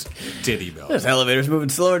preserved titty milk. This elevator's moving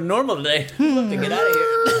slower than normal today. We'll have to get out of here.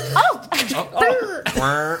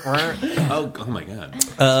 Oh my God.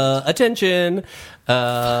 Attention,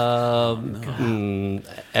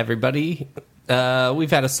 everybody.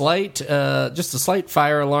 We've had just a slight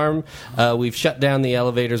fire alarm. We've shut down the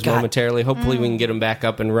elevators momentarily. Hopefully, we can get them back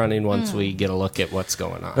up and running once we get a look at what's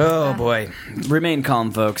going on. Oh, boy. Remain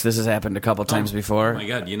calm, folks. This has happened a couple times Oh before. my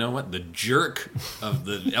God. You know what? The jerk of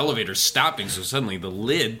the elevator stopping, so suddenly the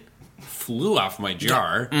lid flew off my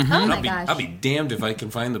jar. Oh my I'll gosh. be damned if I can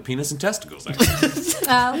find the penis and testicles.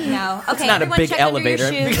 Oh no. Okay. not a everyone big check elevator.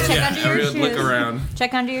 Under your shoes. Check under your Everyone shoes. look around.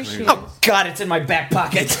 Check under your shoes. Oh, God, it's in my back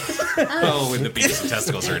pocket. Oh, and the penis and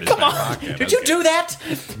testicles are in his back pocket. Did you do that?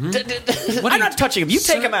 I'm not touching him. You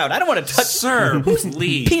take him out. I don't want to touch. Sir,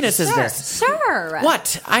 please. Penis is Sir, this? sir.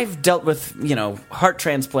 What? I've dealt with, heart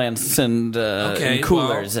transplants and, and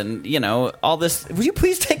coolers and, all this. Will you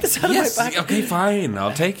please take this out of my pocket? Okay, fine.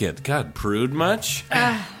 I'll take it. God, prude much?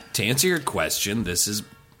 To answer your question,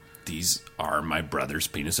 these are my brother's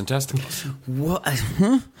penis and testicles. What?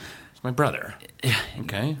 It's my brother.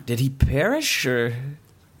 Okay? Did he perish or?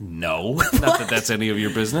 No. Not that that's any of your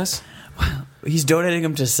business. He's donating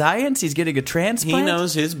them to science? He's getting a transplant? He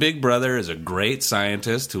knows his big brother is a great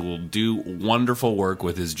scientist who will do wonderful work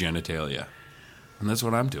with his genitalia. And that's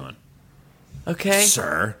what I'm doing. Okay.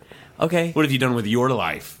 Sir, Okay. what have you done with your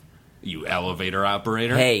life, you elevator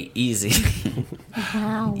operator? Hey, easy.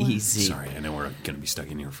 Wow. Easy. Sorry, I know we're going to be stuck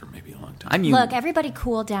in here for maybe a long time. I mean, Look, everybody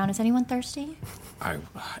cool down. Is anyone thirsty? I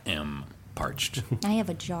am parched. I have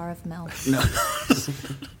a jar of milk. No.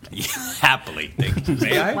 Happily. Thank you.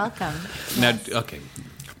 May I? Welcome. Now, okay.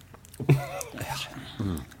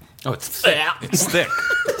 Oh, it's thick. It's thick.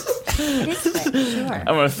 It is thick, sure. I'm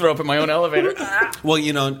going to throw up in my own elevator. Well,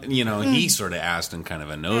 he sort of asked in kind of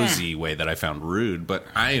a nosy way that I found rude, but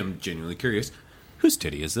I am genuinely curious. Whose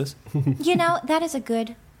titty is this? That is a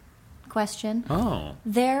good question. Oh.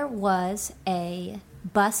 There was a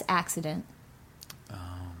bus accident Oh,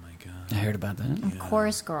 my God. I heard about that. of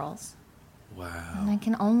chorus girls. Wow. And I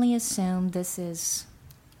can only assume this is...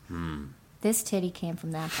 This titty came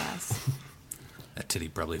from that bus. That titty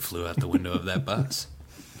probably flew out the window of that bus.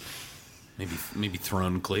 Maybe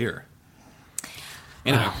thrown clear.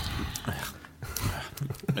 Anyway.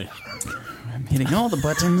 I'm hitting all the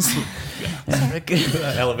buttons.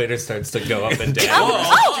 The elevator starts to go up and down.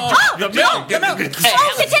 The milk! The milk!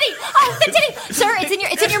 Oh, the titty! Oh, the titty! Sir,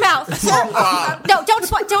 it's in your mouth. Sir, no,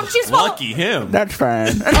 don't you swallow. Lucky him. That's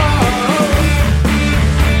fine.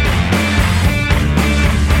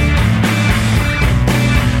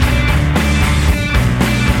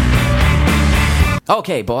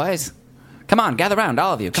 Okay, boys. Come on, gather round,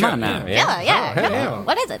 all of you. Come on now. Yeah. Oh, Come hey, on.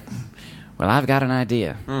 What is it? Well, I've got an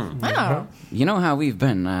idea. Oh. You know how we've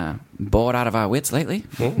been bored out of our wits lately?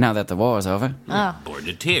 Now that the war's over? Bored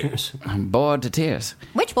to tears. I'm bored to tears.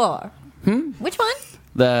 Which war? Which one?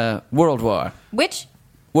 The World War. Which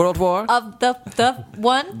World War? of the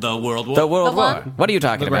one? The World War. The World The War. one? What are you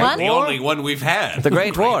talking Great about? One? The only one we've had. The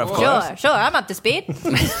Great War, of course. Sure, I'm up to speed.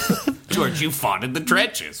 George, you fought in the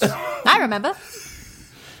trenches. I remember.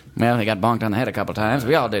 Well, he got bonked on the head a couple times.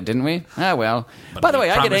 We all did, didn't we? Ah, well. But By the we way,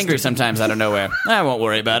 I get promised angry to- sometimes out of nowhere. I won't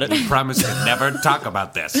worry about it. Promise to never talk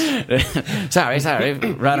about this. Sorry.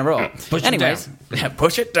 Run a roll. Push it Anyways,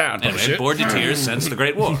 push it down. Anyway, bored to tears since the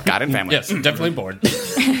Great War. God and family. Yes, definitely bored.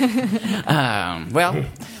 Well,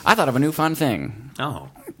 I thought of a new fun thing. Oh.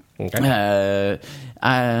 Okay.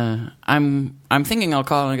 I'm thinking I'll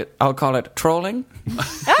call it trolling.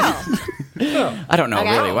 Oh, I don't know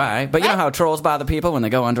Okay. really why, but you know how trolls bother people when they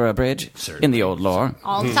go under a bridge Certainly. in the old lore.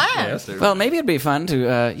 all the time. Yes. Well, maybe it'd be fun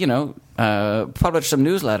to publish some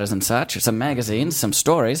newsletters and such, some magazines, some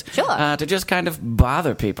stories, Sure. to just kind of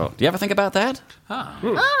bother people. Do you ever think about that?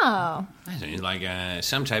 Oh, I think like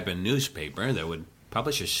some type of newspaper that would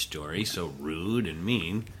publish a story so rude and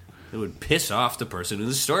mean it would piss off the person who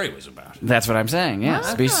the story was about. That's what I'm saying, yes.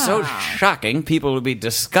 It'd be so shocking, people would be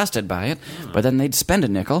disgusted by it, but then they'd spend a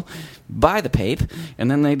nickel, buy the pape, and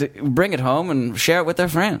then they'd bring it home and share it with their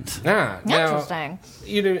friends. Now, interesting.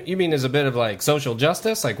 you mean as a bit of like social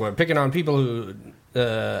justice? Like we're picking on people who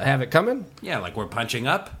have it coming? Yeah, like we're punching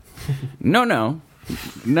up. No,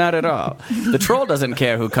 not at all. The troll doesn't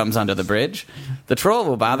care who comes under the bridge. The troll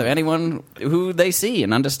will bother anyone who they see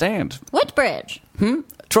and understand. Which bridge?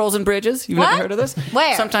 Trolls and bridges? You've What? never heard of this?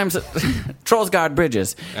 Where? Sometimes trolls guard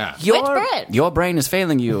bridges. Yeah. Which bridge? Your brain is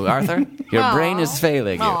failing you, Arthur. Your Aw. brain is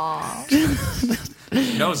failing you. Aw.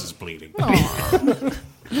 Nose is bleeding.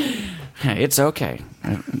 It's okay.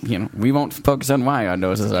 We won't focus on why our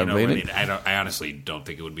noses are You know, bleeding. I honestly don't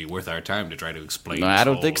think it would be worth our time to try to explain. No, I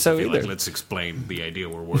don't think souls. so I feel like either. let's explain the idea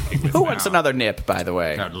we're working with. Who wants now. another nip, by the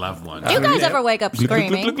way? Our loved ones. Do you guys ever wake up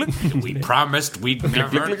screaming? We promised we'd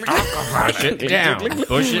never talk about Push it down.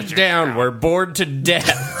 Push it down. We're bored to death.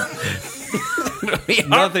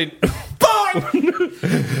 Nothing.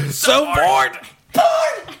 So bored.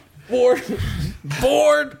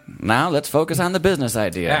 Bored. Now let's focus on the business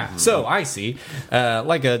idea. Yeah. So I see.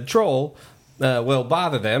 Like a troll will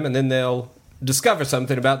bother them, and then they'll discover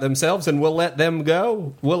something about themselves, and we'll let them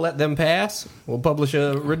go. We'll let them pass. We'll publish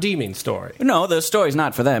a redeeming story. No, the story's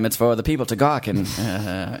not for them. It's for the people to gawk and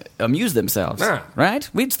amuse themselves. Ah. Right?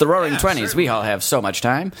 It's the roaring 20s. certainly. We all have so much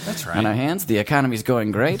time That's right. on our hands. The economy's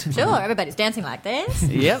going great. Sure, everybody's dancing like this.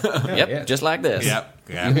 Yep, Yeah. just like this. Yep.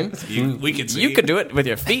 Yeah. We could see. You could do it with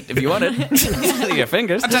your feet if you wanted. Your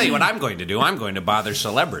fingers. I'll tell you what I'm going to do. I'm going to bother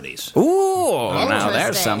celebrities. Ooh, now there's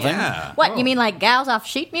Interesting. something. Yeah. What, you mean like gals off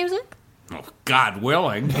sheet music? Oh, God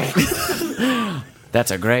willing.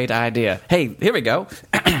 That's a great idea. Hey, here we go.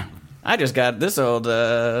 I just got this old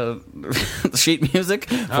sheet music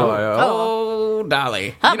for old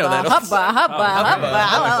Dolly. You know that.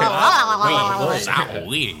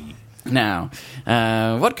 Wowee. Now,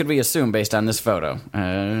 what could we assume based on this photo?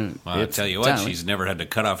 Well, I'll It's tell you what, Dolly. she's never had to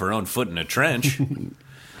cut off her own foot in a trench.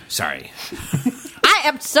 Sorry. I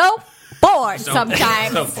am so bored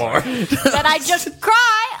sometimes So far. that I just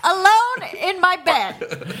cry alone in my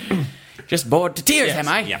bed. Just bored to tears, am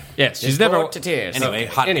I? Yeah. Yes, she's Just never bored to tears. Anyway,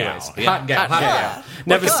 hot gal. Yeah. Hot gal. Hot gal.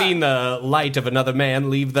 Never seen the light of another man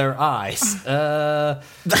leave their eyes. The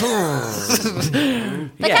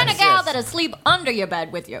kind of gal that'll sleep under your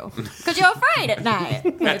bed with you because you're afraid at night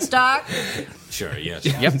when it's dark. Sure, yes.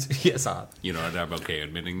 Yep. Yes, hot. You know, I'm okay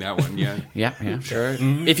admitting that one, yeah. Yeah, sure.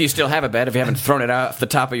 If you still have a bed, if you haven't thrown it off the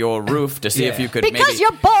top of your roof to see if you could Because maybe...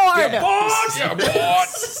 you're bored.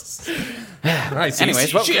 Right, so Anyways,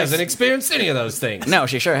 she hasn't experienced any of those things. No,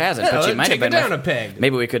 she sure hasn't, but she let's might have take her been... down a peg.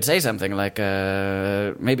 Maybe we could say something like,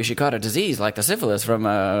 maybe she caught a disease like the syphilis from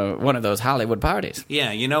one of those Hollywood parties.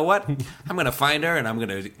 Yeah, you know what? I'm going to find her and I'm going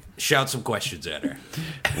to shout some questions at her.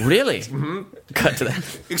 Really? Cut to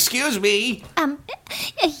that. Excuse me,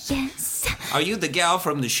 Yes. are you the gal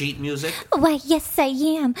from the sheet music? Why, yes, I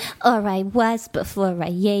am. Or I was before I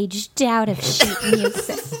aged out of sheet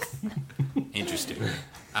music. Interesting.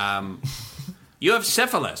 You have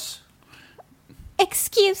syphilis.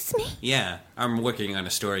 Excuse me? Yeah, I'm working on a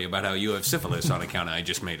story about how you have syphilis on account of I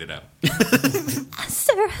just made it up.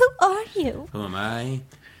 Sir, who are you? Who am I?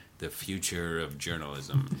 The future of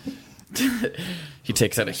journalism. He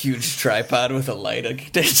takes out a huge tripod with a light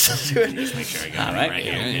attached to it. Just make sure I got All it right. right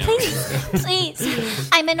here. Yeah. Please.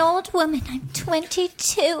 I'm an old woman. I'm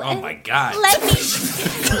 22. Oh my God. Let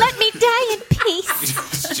me die in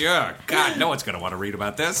peace. Sure. God, no one's going to want to read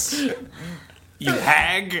about this. You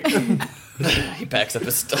hag. He packs up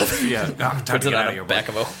his stuff. Yeah. Oh, time Puts to it get out on of the here. back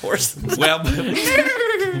of a horse. Well,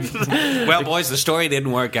 boys, the story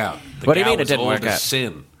didn't work out. The What do you gal mean it was didn't old work as out?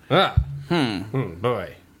 Sin.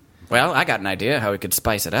 Boy. Well, I got an idea how we could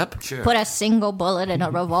spice it up. Sure. Put a single bullet in a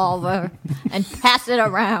revolver and pass it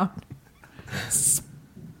around,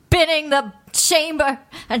 spinning the chamber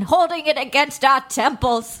and holding it against our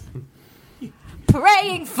temples,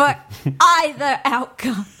 praying for either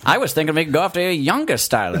outcome. I was thinking we could go after a younger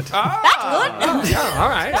starlet. That's good. All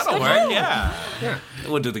right. That'll work, yeah.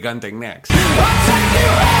 We'll do the gun thing next.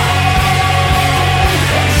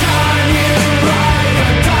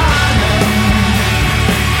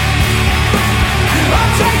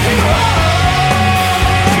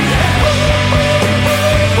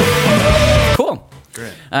 Cool.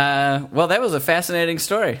 Great. Well, that was a fascinating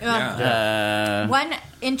story. Yeah. One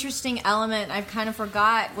interesting element I kind of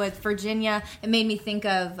forgot with Virginia. It made me think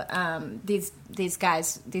of these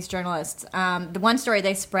guys, these journalists. The one story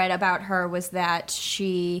they spread about her was that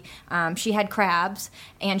she had crabs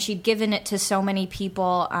and she'd given it to so many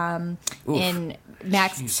people in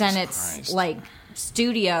Max Jesus Sennett's Christ. like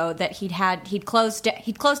studio that he'd closed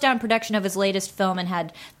down production of his latest film and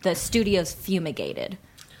had the studios fumigated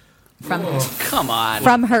Come on.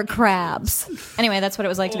 from her crabs. Anyway, that's what it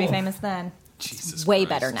was like to be famous then. Jesus Way Christ.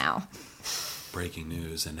 better now. Breaking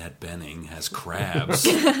news, Annette Bening has crabs.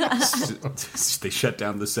 They shut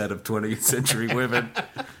down the set of 20th Century Women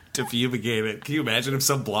to fumigate it. Can you imagine if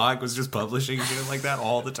some blog was just publishing shit like that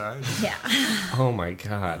all the time? Yeah. Oh my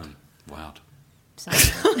God. Wow.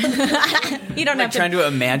 You don't have to. Trying to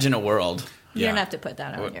imagine a world. You don't Yeah. have to put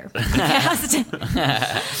that on your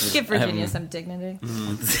podcast. Give Virginia some dignity.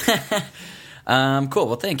 Cool.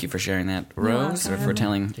 Well, thank you for sharing that, Rose, or for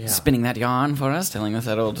spinning that yarn for us, telling us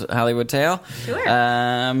that old Hollywood tale. Sure.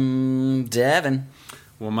 Devin.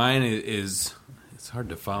 Well, mine is it's hard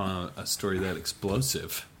to follow a story that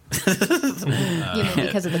explosive. You mean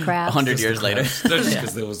because of the crabs? 100 years later. Just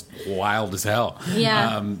because it was wild as hell.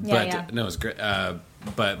 Yeah. But Yeah. no, it's great.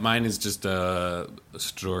 But mine is just a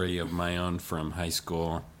story of my own from high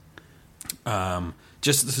school.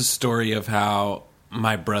 Just the story of how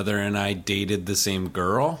my brother and I dated the same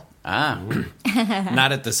girl.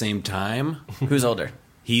 Not at the same time. Who's older?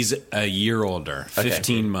 He's a year older, Okay.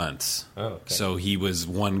 15 months. Oh, okay. So he was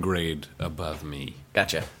one grade above me.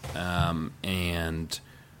 Gotcha. And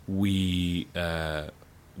we were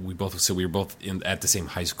both at the same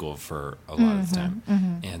high school for a lot of the time.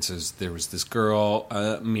 And so there was this girl,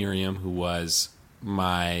 Miriam, who was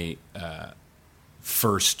my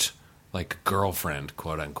first like girlfriend,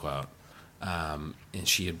 quote unquote. And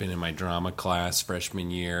she had been in my drama class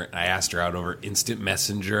freshman year. I asked her out over instant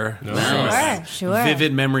messenger. Sure.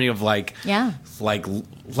 Vivid memory of like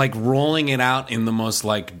rolling it out in the most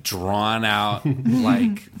like drawn out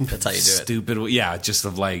like That's how you do it. stupid just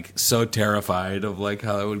of like so terrified of like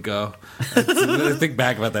how that would go. I think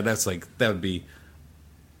back about that, that's like that would be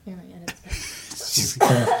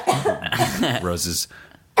Rose is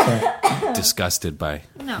disgusted by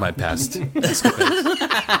my past. Please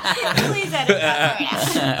edit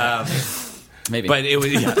that. Maybe. But it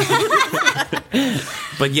was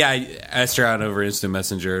but yeah, I asked her out over instant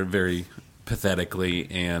messenger very pathetically,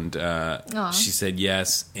 and she said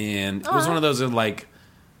yes. And it was one of those that, like,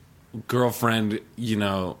 girlfriend, we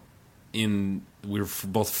were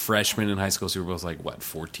both freshmen in high school, so we were both like,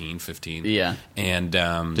 14, 15? Yeah. And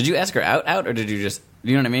did you ask her out, or did you just,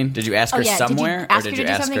 you know what I mean? Did you ask her somewhere, or did you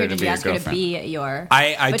ask her to be your girlfriend? To be your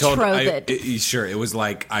I told betrothed? Sure, it was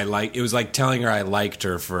like telling her I liked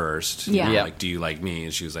her first. Yeah. Like, do you like me?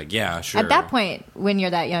 And she was like, yeah, sure. At that point, when you're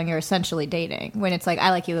that young, you're essentially dating. When it's like, I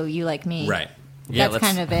like you, you like me. Right. Yeah, That's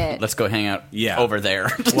kind of it. Let's go hang out over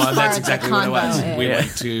there. Well, that's as exactly the what it was. convo We is.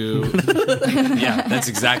 went to... yeah, that's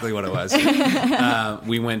exactly what it was.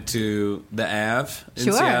 We went to the Ave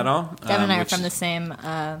in Seattle. Devin and I are from the same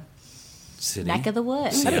city. neck of the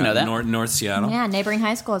woods. I didn't know that. North Seattle. Yeah, neighboring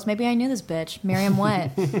high schools. Maybe I knew this bitch. Miriam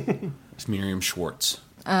what? It's Miriam Schwartz.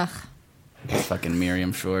 Ugh. Fucking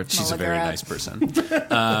Miriam Schwartz. She's a look her very up. nice person.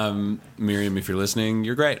 Miriam, if you're listening,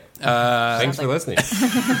 you're great. Thanks for listening.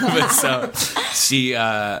 But so she,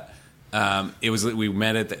 we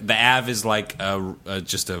met at the Ave is like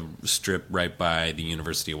just a strip right by the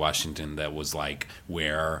University of Washington that was like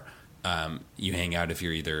where you hang out if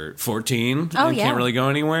you're either 14 and can't really go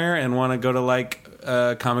anywhere and want to go to like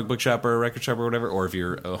a comic book shop or a record shop or whatever, or if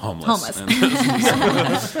you're homeless.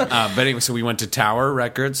 But anyway, so we went to Tower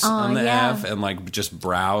Records on the Ave and like just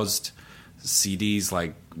browsed CDs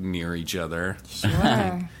like near each other.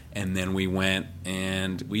 Sure. And then we went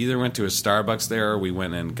and we either went to a Starbucks there or we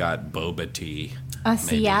went and got boba tea. A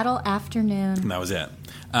Seattle afternoon. And that was it.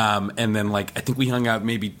 And then like I think we hung out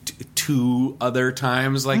maybe two other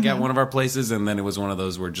times like at one of our places, and then it was one of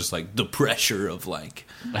those where just like the pressure of like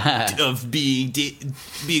of being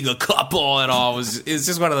a couple at all it's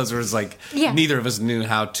just one of those where it's like neither of us knew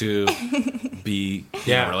how to be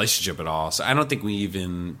in a relationship at all. So I don't think we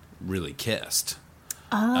even really kissed.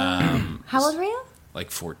 How old were you? Like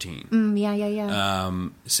 14. Yeah.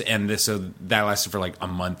 So that lasted for like a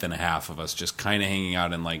month and a half of us just kind of hanging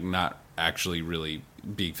out and like not actually really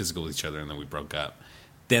being physical with each other, and then we broke up.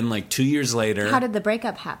 Then like 2 years later... How did the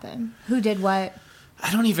breakup happen? Who did what?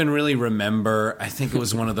 I don't even really remember. I think it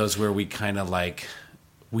was one of those where we kind of like...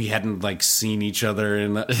 We hadn't like seen each other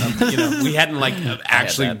and we hadn't like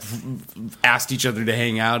actually asked each other to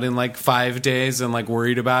hang out in like 5 days and like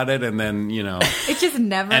worried about it, and then it just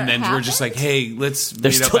never and then happened? we're just like, hey, let's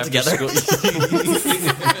They're meet still up after together? school.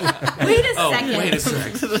 Wait a second. Wait a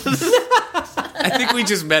sec. I think we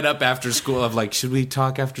just met up after school of like, should we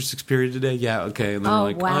talk after sixth period today? Yeah, okay. And then we're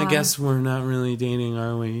like, wow. I guess we're not really dating,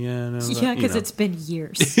 are we? Yeah, no. Yeah, because it's been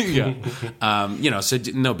years. yeah. So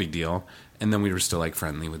no big deal. And then we were still like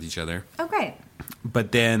friendly with each other. Oh, great.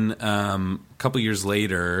 But then a couple years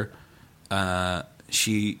later,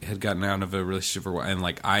 she had gotten out of a relationship for a while, and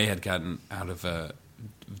like I had gotten out of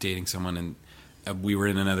dating someone, and we were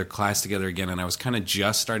in another class together again, and I was kind of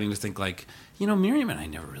just starting to think like, Miriam and I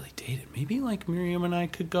never really dated. Maybe like Miriam and I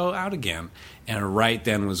could go out again. And right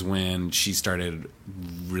then was when she started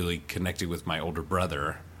really connecting with my older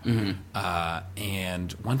brother. Mm-hmm.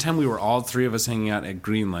 And one time we were all three of us hanging out at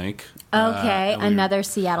Green Lake. Okay, another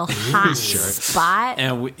Seattle hot spot.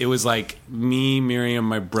 And it was like me, Miriam,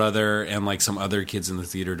 my brother, and like some other kids in the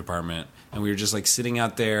theater department. And we were just like sitting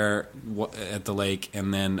out there at the lake,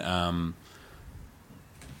 and then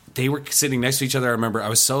they were sitting next to each other. I remember I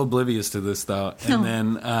was so oblivious to this though. And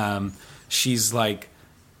then she's like,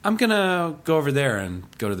 I'm gonna go over there and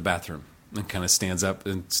go to the bathroom. And kind of stands up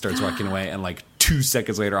and starts walking away. And like 2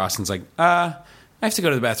 seconds later, Austin's like, I have to go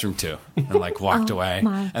to the bathroom too. And like walked away.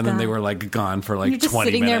 And then they were like gone for like 20 minutes. You're just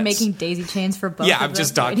sitting there making daisy chains for both of them. Yeah, I'm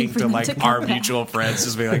just talking to like our mutual friends,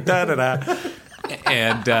 just being like, da-da-da.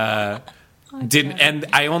 And and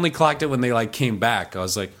I only clocked it when they like came back. I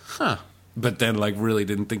was like, huh. But then like really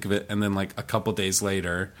didn't think of it. And then like a couple days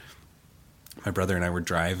later, my brother and I were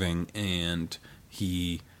driving, and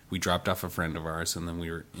we dropped off a friend of ours, and then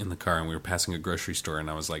we were in the car, and we were passing a grocery store, and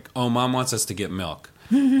I was like, oh, Mom wants us to get milk.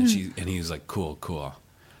 And he was like, cool.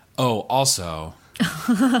 Oh, also,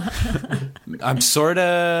 I'm sort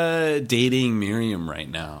of dating Miriam right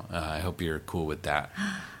now. I hope you're cool with that.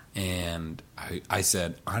 And I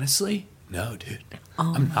said, honestly, no, dude.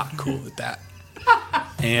 I'm not cool with that.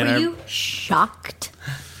 And Were you shocked?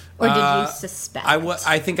 Or did you suspect?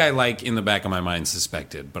 I think I like in the back of my mind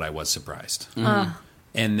suspected, but I was surprised.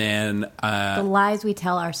 And then the lies we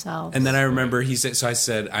tell ourselves. And then I remember he said, so I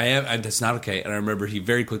said, that's not okay. And I remember he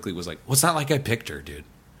very quickly was like, well, it's not like I picked her, dude.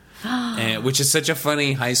 Which is such a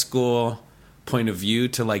funny high school point of view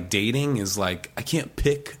to like dating, is like, I can't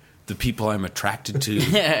pick the people I'm attracted to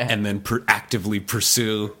and then actively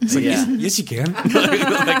pursue. It's like, yes, you can.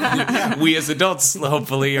 Like, we as adults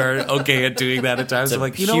hopefully are okay at doing that at times. It's a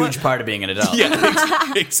like, huge part of being an adult.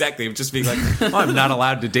 Yeah, exactly. Just being like, I'm not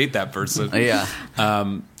allowed to date that person. Yeah.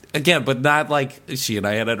 again, but not like she and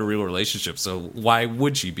I had a real relationship, so why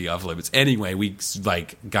would she be off limits? Anyway, we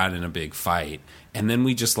like got in a big fight, and then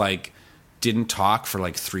we just like didn't talk for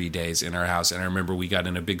like 3 days in our house. And I remember we got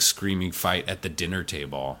in a big screaming fight at the dinner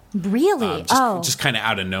table. Really? Just kind of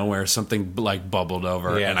out of nowhere, something like bubbled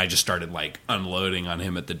over, and I just started like unloading on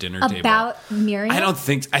him at the dinner table. About Miriam? I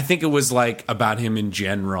think it was like about him in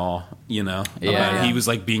general, you know. Yeah. He was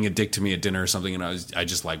like being a dick to me at dinner or something, and I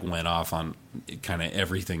just like went off on kind of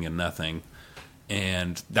everything and nothing.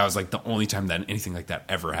 And that was like the only time that anything like that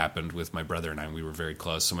ever happened with my brother and I. We were very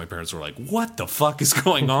close, so my parents were like, "What the fuck is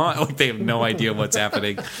going on?" Like they have no idea what's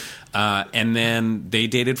happening. And then they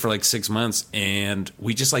dated for like 6 months, and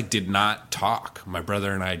we just like did not talk. My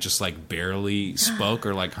brother and I just like barely spoke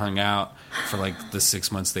or like hung out for like the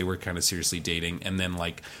 6 months they were kind of seriously dating. And then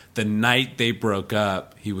like the night they broke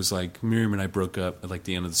up, he was like, "Miriam and I broke up at like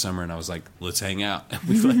the end of the summer," and I was like, "Let's hang out." And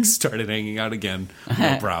we like started hanging out again,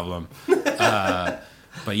 no problem.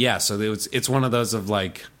 But yeah, so it's one of those of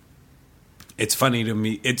like, it's funny to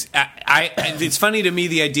me. It's funny to me,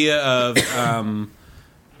 the idea of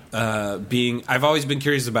being. I've always been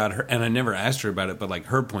curious about her, and I never asked her about it, but like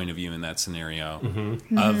her point of view in that scenario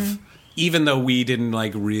of even though we didn't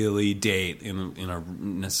like really date in a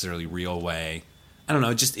necessarily real way. I don't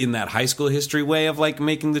know, just in that high school history way of like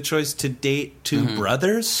making the choice to date two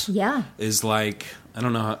brothers. Yeah, is like. I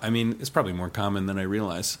don't know. I mean, it's probably more common than I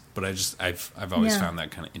realize, but I've always found that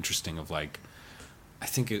kind of interesting. Of like, I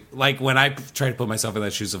think it, like when I try to put myself in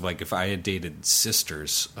that shoes of like if I had dated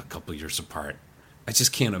sisters a couple years apart, I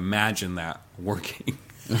just can't imagine that working.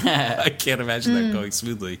 I can't imagine that going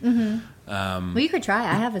smoothly. Well, you could try.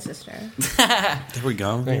 I have a sister. There we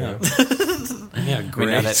go. Yeah,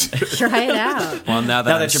 great. Try it out. Well, now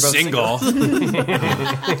that I'm you're both single.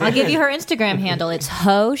 I'll give you her Instagram handle. It's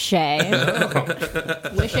Hoshay.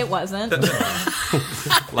 Wish it wasn't. A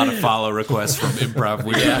lot of follow requests from improv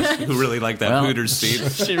weirdos who really like that Hooters feed.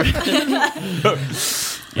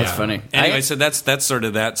 That's funny. Anyway, so that's sort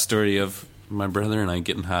of that story of my brother and I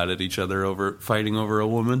getting hot at each other over fighting over a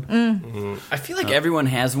woman. I feel like everyone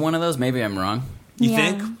has one of those. Maybe I'm wrong. You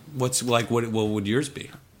think? What's like? What would yours be?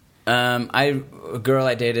 A girl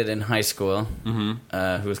I dated in high school, who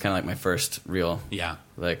was kind of like my first real,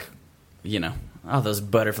 like, you know, all those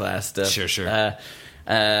butterfly stuff. Sure.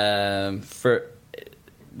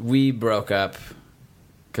 We broke up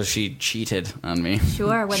because she cheated on me.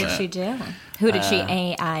 Sure. What did she do? Who did she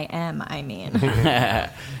AIM? I mean,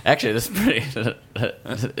 actually, this is pretty.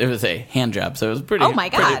 It was a hand job, so it was pretty. Oh my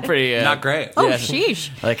God. pretty Not great. oh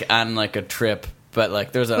sheesh. Like on like a trip, but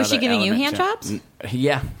like there's Was she giving you hand jobs?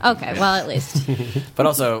 Yeah. Okay, well at least. But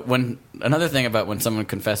also, another thing about when someone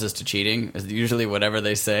confesses to cheating is usually whatever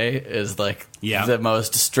they say is like the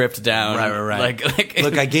most stripped down. Right. Like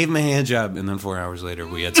Look, I gave him a hand job, and then 4 hours later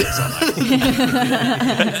we had sex all night.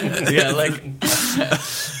 yeah, like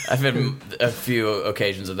I've had a few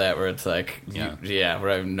occasions of that where it's like, where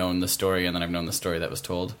I've known the story and then I've known the story that was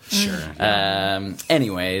told. Sure.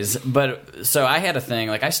 Anyways, but so I had a thing,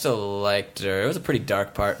 like I still liked her. It was a pretty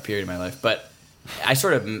dark period of my life, but I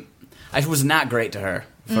was not great to her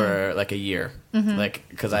for like a year, like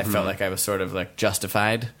because I felt like I was sort of like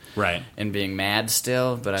justified, in being mad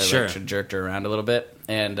still, but I like jerked her around a little bit,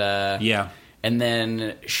 and and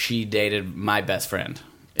then she dated my best friend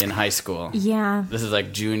in high school. Yeah, this is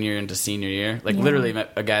like junior into senior year, like literally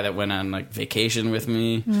met a guy that went on like vacation with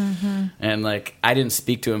me, and like I didn't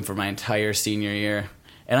speak to him for my entire senior year,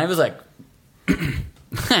 and I was like,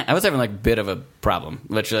 I was having like a bit of a problem,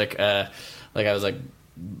 which like I was like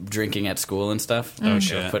drinking at school and stuff. Oh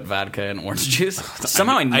shit! Put vodka in orange juice.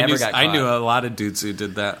 Somehow I never got caught. I knew a lot of dudes who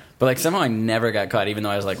did that. But like somehow I never got caught, even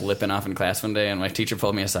though I was like lipping off in class one day, and my teacher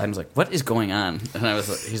pulled me aside and was like, "What is going on?" And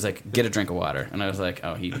he's like, "Get a drink of water." And I was like,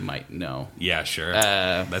 "Oh, he might know." Yeah, sure.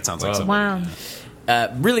 That sounds like something. Wow.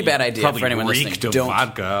 Really bad idea Probably for anyone listening. Reeked of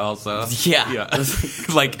vodka also. Yeah.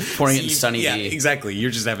 Like pouring it in Sunny D. D. Exactly.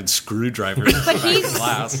 You're just having screwdrivers.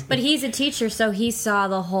 But he's a teacher, so he saw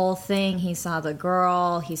the whole thing. He saw the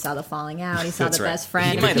girl. He saw the falling out. He saw the best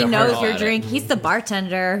friend. He knows your drink. He's the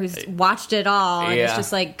bartender who's watched it all. And it's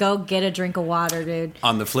just like, go get a drink of water, dude.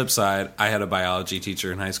 On the flip side, I had a biology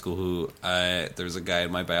teacher in high school who there was a guy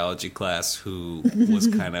in my biology class who was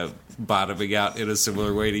kind of bottoming out in a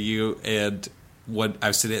similar way to you, and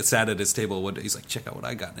I sat at his table one day. He's like, check out what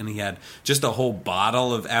I got. And he had just a whole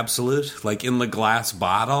bottle of Absolute, like in the glass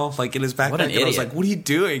bottle, like in his backpack. What an and I was idiot. like, what are you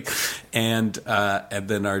doing? And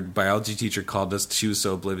then our biology teacher called us. She was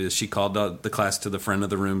so oblivious. She called the class to the front of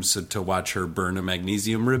the room to watch her burn a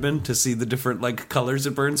magnesium ribbon to see the different like colors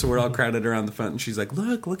it burned. So we're all crowded around the front. And she's like,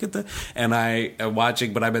 look at the. And I am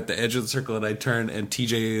watching, but I'm at the edge of the circle and I turn and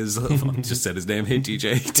TJ is, just said his name. Hey,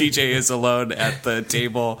 TJ. TJ is alone at the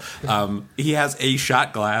table. He has a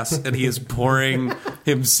shot glass and he is pouring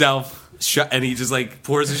himself shot, and he just like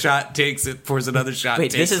pours a shot, takes it, pours another shot.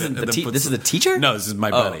 Wait, takes this isn't it, this is the teacher? No, this is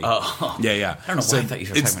my buddy. Oh. Yeah. I don't know why I thought you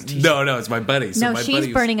were talking about teacher. No, it's my buddy. So No, my she's buddy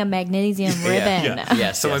was, burning a magnesium ribbon.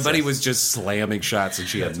 Yes. So my yes, buddy yes. was just slamming shots, and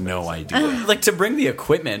she had no idea. like to bring the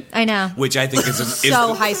equipment. I know. Which I think is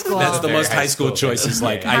So high school. That's the Very most high high school school choice. Is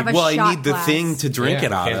like, Have a I shot need the glass. thing to drink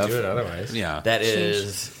it out can't of. do it otherwise. Yeah. That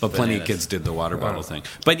is, But plenty of bananas. kids did the water bottle thing.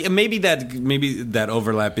 But maybe that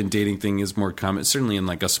overlap in dating thing is more common, certainly in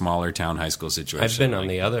like a smaller town high school situation. I've been on like,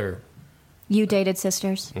 the other. You dated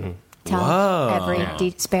sisters? Tell Whoa.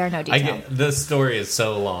 every spare no detail. The story is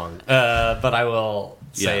so long, but I will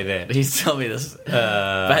say Yeah. that. He's telling me this.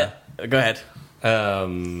 But go ahead.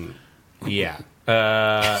 Yeah.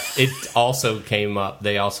 It also came up.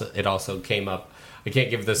 It also came up. I can't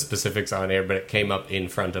give the specifics on air, but it came up in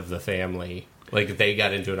front of the family. Like they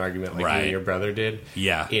got into an argument, like you Right. and your brother did.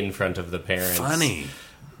 Yeah. In front of the parents. Funny.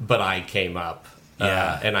 But I came up.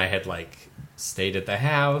 Yeah. And I had like stayed at the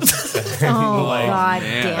house. Oh, Like, God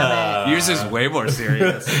man. damn it. Yours is way more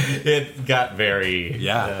serious. it got very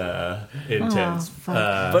intense. Oh,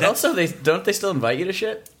 fuck. But also, they still invite you to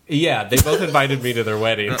shit? Yeah, they both invited me to their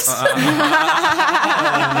weddings. And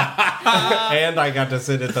I got to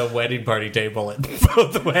sit at the wedding party table at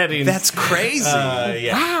both weddings. That's crazy.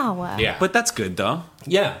 Yeah. Wow. Yeah. But that's good, though.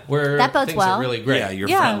 Yeah, That bodes things well. are really great. Yeah, you're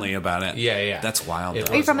Yeah. friendly about it. Yeah. That's wild. It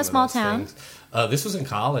though. Are you was from a one of small those town? things. This was in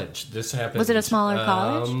college. This happened. Was it a smaller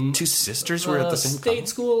college? Two sisters were at the same state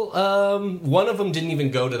school. One of them didn't even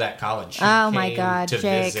go to that college. She Oh, my came God, to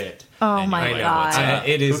Jake. visit. Oh, my I know, God.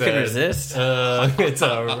 it is Who can a- resist? It's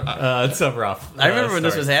a rough. I remember when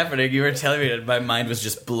this story. was happening, you were telling me that my mind was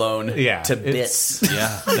just blown to bits.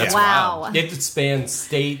 Yeah, that's Wow. wild. It spans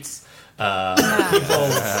states. People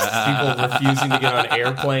refusing to get on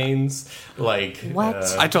airplanes. Like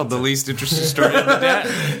What? I told the least interesting story of the day.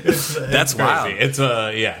 That's crazy. wild. It's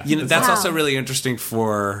yeah. You know, that's Wow. also really interesting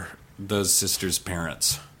for those sisters'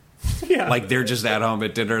 parents. Yeah. Like they're just at home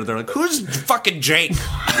at dinner. They're like, "Who's fucking Jake?"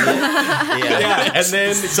 Yeah, and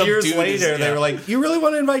then Some years dude later, is- they yeah. were like, "You really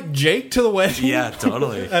want to invite Jake to the wedding?" Yeah,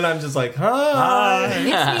 totally. And I'm just like, "Huh?"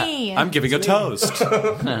 It's me. I'm giving a toast.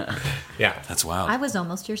 Yeah, That's wild. I was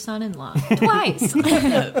almost your son-in-law. Twice.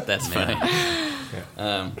 That's funny.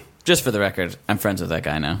 Just for the record, I'm friends with that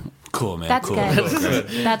guy now. Cool, man. That's cool. good.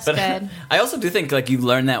 That's good. I also do think like you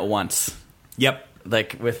learn that once, Yep.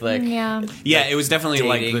 like with like Yeah. Yeah, it was definitely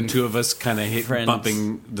like the dating two of us kind of friends.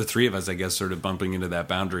 bumping, the three of us, I guess, sort of bumping into that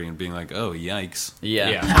boundary and being like, oh, yikes. yeah.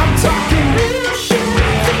 yeah. I'm talking real shit.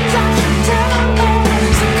 Things I should tell me.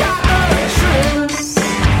 So got a truth.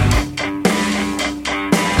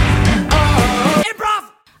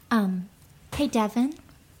 Hey, Devin.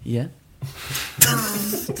 Yeah.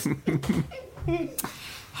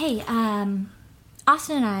 Hey,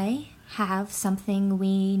 Austin and I have something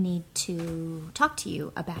we need to talk to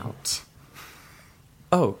you about.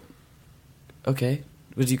 Oh. Okay.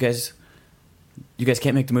 Would you guys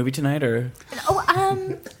can't make the movie tonight, or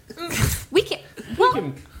We can.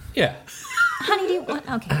 Well, Yeah. honey, do you want?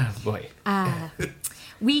 Okay. Boy.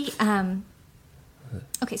 We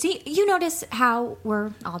Okay, so you notice how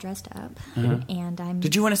we're all dressed up, and I'm.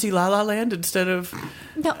 did you want to see La La Land instead of?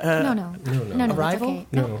 No, no. That's Arrival? okay.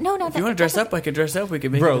 No. If you want to dress up, I could dress up. We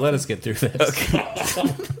could make. Bro, it let us get through this.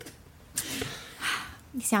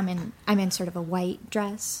 You see, I'm in sort of a white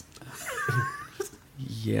dress.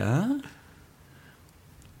 Yeah.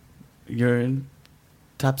 You're in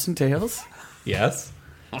tops and tails. Yes.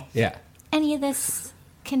 Yeah. Any of this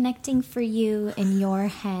connecting for you in your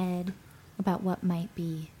head about what might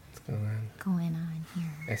be going on here?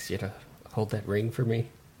 Ask you to hold that ring for me.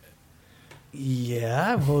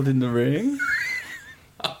 Yeah, I'm holding the ring.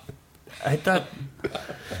 I thought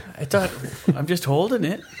I'm just holding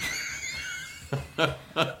it.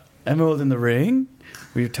 I'm holding the ring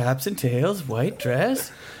with your tops and tails, white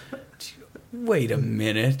dress. Wait a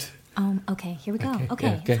minute. Okay, here we go. Okay, Okay,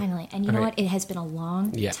 yeah, okay. finally. And you know All what? It has been a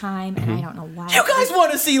long Yeah. time, and I don't know why. You guys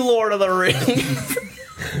want to see Lord of the Rings?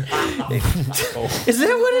 Is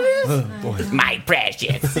that what it is? My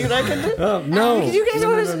precious. See what I can do? Oh no! You guys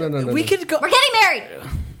want to? no. We could go. We're getting married.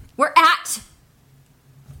 We're at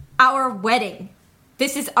our wedding.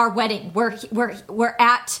 This is our wedding. We're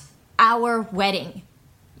at our wedding.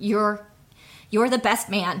 You're the best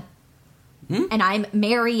man, and I'm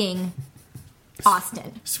marrying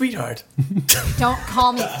Austin. Sweetheart. Don't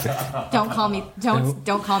call me that.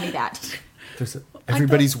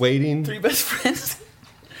 Everybody's waiting. 3 best friends.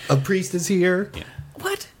 A priest is here. Yeah.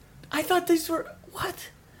 What? I thought these were... What?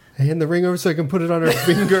 Hand the ring over so I can put it on her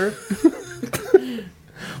finger.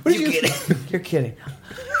 What did you kidding? You're kidding.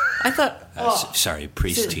 I thought... Sorry,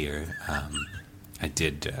 priest here. I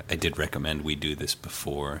did recommend we do this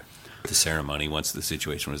before the ceremony once the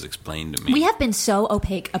situation was explained to me. We have been so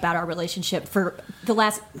opaque about our relationship for the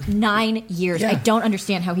last 9 years. Yeah. I don't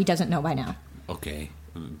understand how he doesn't know by now. Okay,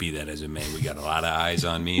 be that as it may, we got a lot of eyes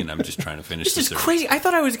on me, and I'm just trying to finish This the is ceremony. crazy. I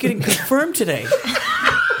thought I was getting confirmed today.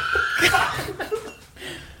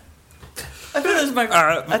 I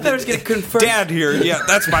thought I was getting confirmed. Dad here. Yeah,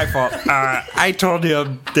 that's my fault. I told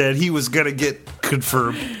him that he was going to get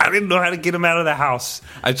confirmed. I didn't know how to get him out of the house.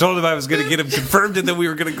 I told him I was going to get him confirmed and then we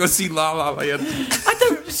were going to go see La La Land. I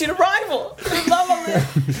thought we seen Arrival. La La Land.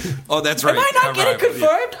 Oh, that's right. Am I not getting Arrival,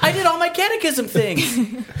 confirmed? I did all my catechism things.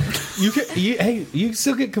 You can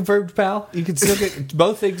still get confirmed, pal. You can still get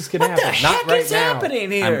both things can What happen. the Not heck right is now.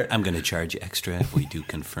 happening here? I'm going to charge you extra if we do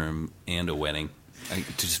confirm and a wedding.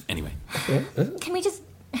 Anyway. Can we just...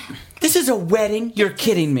 This is a wedding? You're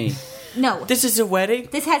kidding me. No. This is a wedding?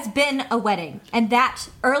 This has been a wedding. And that,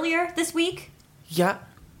 earlier this week, Yeah.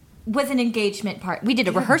 was an engagement part. We did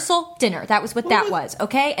a rehearsal dinner. That was what that was,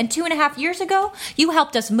 okay? And 2.5 years ago, you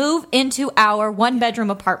helped us move into our 1-bedroom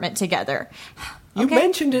apartment together. You Okay?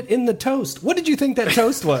 mentioned it in the toast. What did you think that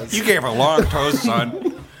toast was? You gave a long toast,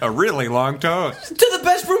 son. A really long toast. To the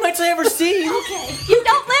best roommates I ever seen. Okay. You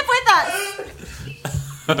don't live with us.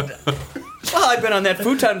 Well, I've been on that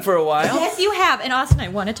futon for a while. Yes, you have. And Austin, I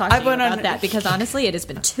want to talk to you went on- about that because honestly, it has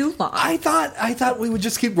been too long. I thought we would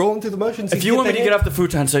just keep rolling through the motions. If you want me to get off the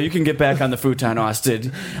futon, so you can get back on the futon,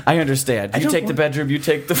 Austin. I understand. You take the bedroom, you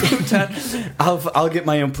take the futon. I'll get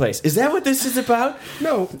my own place. Is that what this is about?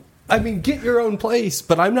 No, I mean get your own place,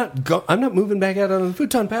 but I'm not moving back out on the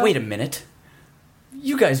futon, pal. Wait a minute.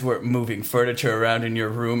 You guys weren't moving furniture around in your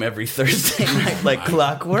room every Thursday night like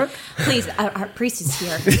clockwork. Please, our priest is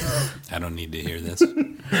here. I don't need to hear this.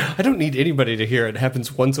 I don't need anybody to hear it. It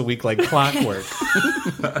happens once a week like clockwork.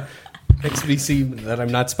 Makes me seem that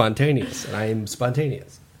I'm not spontaneous, and I am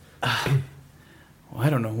spontaneous. Well, I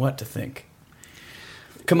don't know what to think.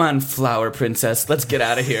 Come on, flower princess. Let's get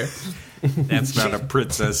out of here. That's not a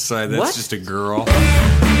princess, son. That's What? just a girl.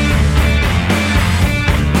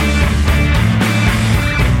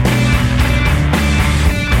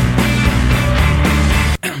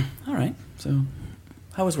 All right. So,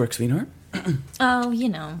 how was work, sweetheart? Oh, you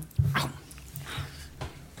know.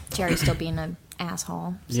 Jerry's still being an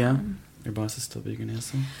asshole. Yeah. Your boss is still being an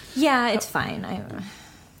asshole. Yeah, it's fine. How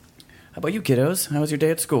about you, kiddos? How was your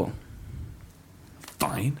day at school?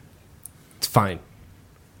 Fine. It's fine.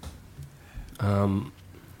 Are you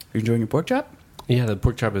enjoying your pork chop? Yeah, the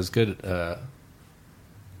pork chop is good.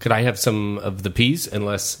 Could I have some of the peas?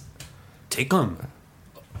 Unless Take them.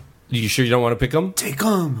 you sure you don't want to pick them? Take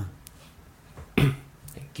them.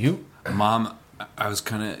 Thank you. Mom, I was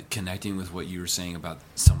kind of connecting with what you were saying about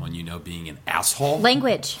someone you know being an asshole.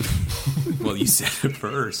 Language. Well, you said it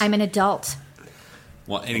first. I'm an adult.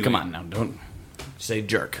 Well, anyway. Come on now, don't say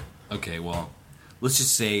jerk. Okay, well, let's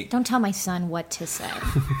just say... Don't tell my son what to say.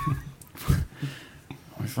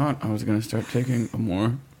 I thought I was going to start taking a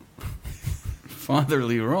more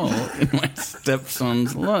fatherly role in my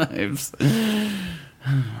stepson's lives.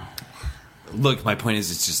 Look, my point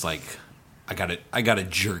is, it's just like I got a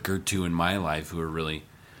jerk or two in my life who are really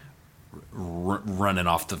running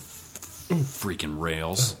off the freaking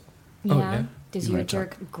rails. Yeah. yeah. Does You your wanna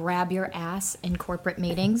talk? jerk grab your ass in corporate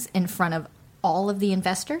meetings in front of all of the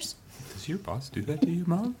investors? Does your boss do that to you,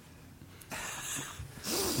 Mom?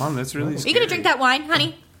 Mom, that's really Are scary. you going to drink that wine,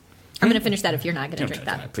 honey? I'm going to finish that if you're not going to drink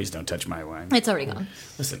that. Please don't touch my wine. It's already gone.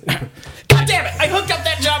 Listen. God damn it! I hooked up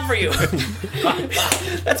that job for you.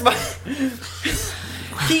 That's my.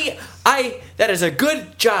 That is a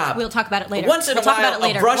good job. We'll talk about it later. Once in we'll a talk while, about it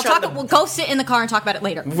later. a brush on the- We'll go sit in the car and talk about it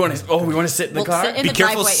later. We want to sit in the We'll car. sit in Be the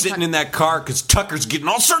careful driveway and sitting talk- in that car because Tucker's getting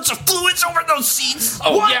all sorts of fluids over those seats.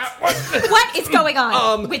 Oh What? yeah. What is going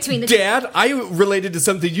on between the two? Dad, I related to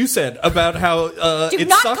something you said about how it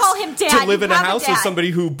not sucks call him Dad. to live You in a have a house with dad.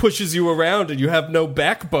 somebody who pushes you around and you have no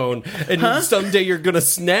backbone, and someday you're gonna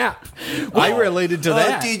snap. I related to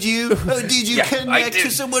that. Did you? Did you Yeah, I connect did.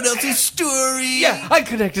 to someone else's story? Yeah, I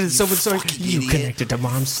connected to someone's story. You connected to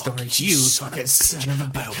Mom's story. You fucking son of a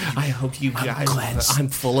bitch. I hope you guys. I'm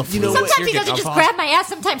full of. Sometimes he doesn't just grab my ass.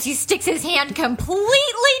 Sometimes he sticks his hand completely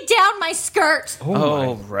down my skirt.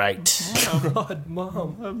 Oh, right. God,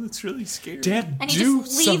 Mom. That's really scary. Dad, And he do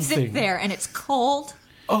just leaves something. it there, and it's cold.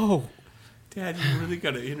 Oh. Dad, you really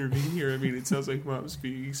got to intervene here. I mean, it sounds like Mom's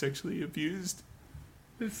being sexually abused.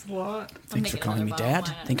 It's a lot. Thanks for calling me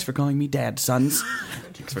Dad. Thanks for calling me Dad, sons.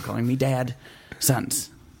 Thanks for calling me Dad, sons.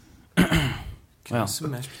 Well,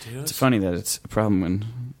 Some mashed potatoes. it's funny that it's a problem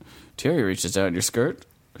when Terry reaches out in your skirt.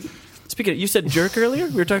 Speaking of, you said jerk earlier?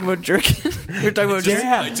 We were talking about jerking? We were talking about jerking?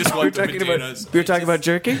 I just want the potatoes. We were talking about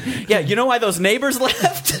jerking? Yeah, you know why those neighbors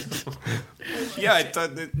left? Yeah, I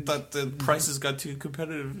thought the prices got too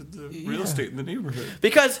competitive in the real estate in the neighborhood.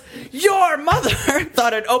 Because your mother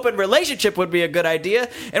thought an open relationship would be a good idea,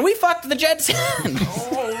 and we fucked the Jetsons.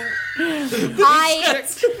 I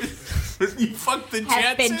You fucked the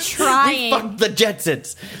have been Jetsons? trying Fuck the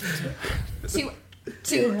Jetsons.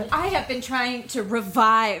 I have been trying to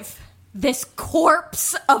revive this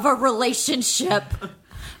corpse of a relationship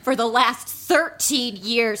for the last 13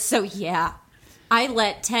 years. So yeah, I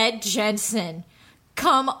let Ted Jensen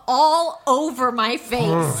come all over my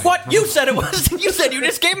face. What? You said it was. You said you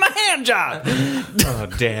just gave him a hand job. Oh,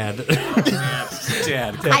 Dad.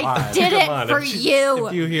 Dad, come I on. did it on, for if you.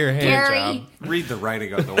 If you hear hand Gary. job. Read the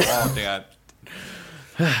writing on the wall, Dad.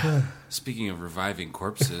 Speaking of reviving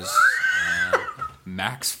corpses,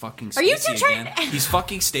 Max fucking Are you Stacy two trying- again. He's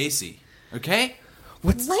fucking Stacy. Okay?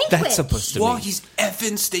 What's Language. that supposed to Well, mean? he's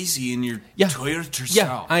effing Stacy in your Yeah. Toyota Yeah,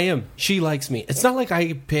 South. I am. She likes me. It's not like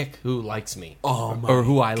I pick who likes me. Oh my or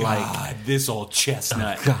who I God, like. this old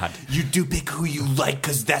chestnut. Oh, God. You do pick who you like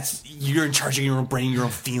because you're in charge of your own brain, your own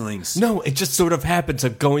feelings. No, it just sort of happens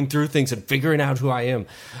of going through things and figuring out who I am.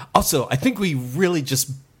 Also, I think we really just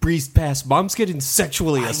breezed past Mom's getting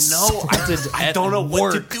sexually assaulted. I don't know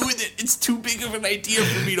what to work. do with it. It's too big of an idea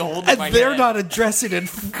for me to hold in And my they're head. not addressing it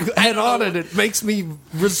head on, and it makes me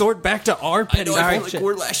resort back to our I petty know, I feel bullshit. like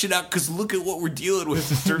we're lashing out because look at what we're dealing with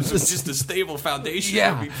in terms of just a stable foundation.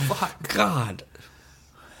 Yeah. I mean, fuck. God.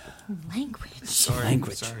 Language.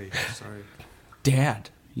 Sorry. Dad.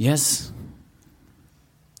 Yes.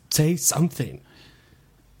 Say something.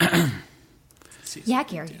 Yeah,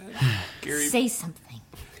 Gary. Gary, Say something.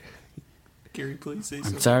 Gary, please say I'm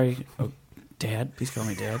something. sorry. Oh, Dad. Please call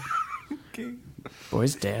me Dad. Okay.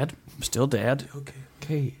 Boys, Dad. I'm still Dad.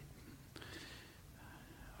 Okay.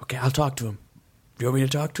 Okay, I'll talk to him. Do you want me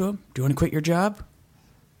to talk to him? Do you want to quit your job?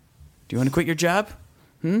 Do you want to quit your job?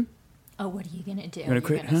 Oh, what are you gonna do? gonna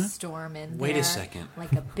quit, You're gonna huh? storm in Wait a there second.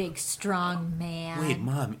 like a big, strong man. Wait,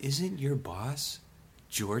 Mom, isn't your boss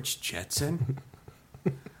George Jetson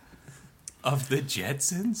of the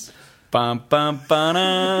Jetsons? Bum, bum,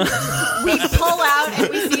 ba-da. We pull out and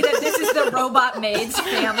we see that this is the robot maid's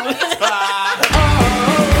family.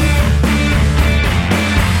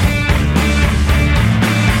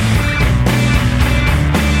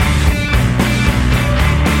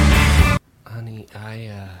 Honey,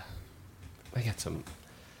 I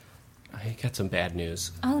got some bad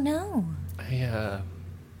news. Oh no. Oh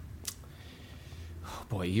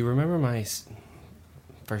boy, you remember my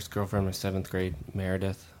first girlfriend, my 7th grade,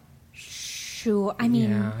 Meredith? Sure. I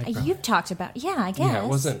mean, Yeah, I probably- you've talked about. Yeah, I guess. Yeah, it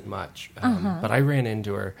wasn't much, but I ran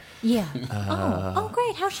into her. Yeah. oh,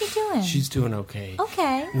 great. How's she doing? She's doing okay.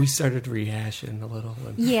 okay. We started rehashing a little,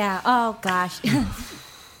 and Yeah. Oh gosh.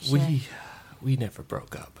 we never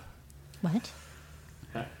broke up. What?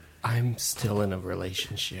 I'm still in a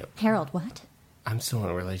relationship. Harold? What? I'm still in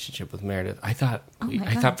a relationship with Meredith. I thought my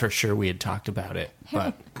I God. thought for sure we had talked about it,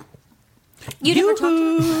 but You never talked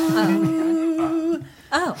to her?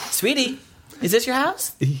 Oh. Sweetie, is this your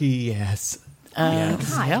house? yes.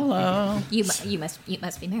 Yes. Hi. Hello. You must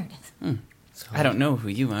be Meredith. I don't know who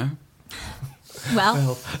you are.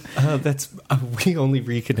 Well, That's we only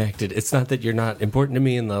reconnected. It's not that you're not important to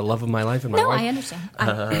me and the love of my life and my no, I wife.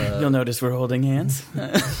 understand. You'll notice we're holding hands.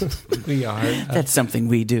 We are. That's something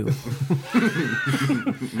we do.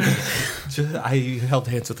 I held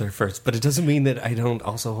hands with her first, but it doesn't mean that I don't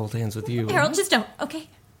also hold hands with you. Harold, just don't. Okay,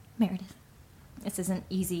 Meredith. This isn't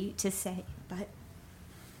easy to say, but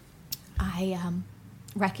I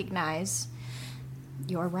recognize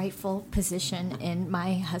your rightful position in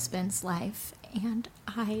my husband's life, and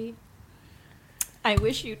I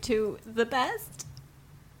wish you two the best.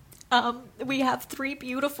 We have 3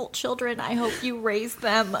 beautiful children. I hope you raise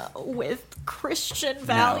them with Christian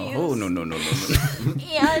values. Oh, no.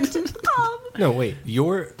 And No, wait.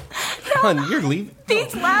 You're leaving.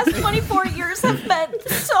 these last 24 years have meant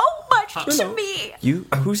so much to me, You,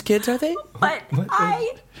 whose kids are they? but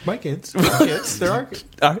I My kids. My kids. There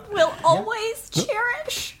are. will always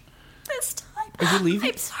cherish this time. Are you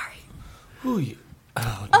leaving? I'm sorry. Ooh, you,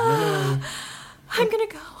 oh, I'm gonna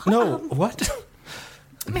go. no. What?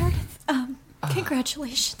 Meredith,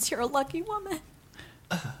 congratulations. You're a lucky woman.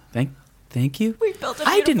 Thank you. We built a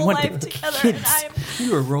I didn't beautiful want life the together, kids. and I'm...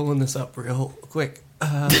 You were rolling this up real quick.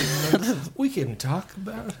 We can talk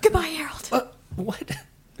about it. Goodbye, Harold. What?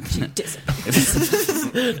 She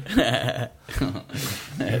disappeared.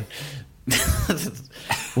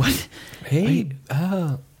 What? Hey,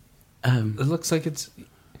 it looks like it's.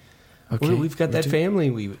 Okay. We've got that family.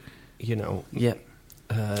 We, Yeah. Yay,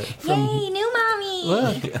 new mommy.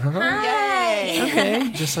 Look, Hi.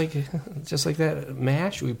 okay, just like that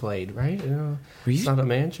MASH we played, right? It's not a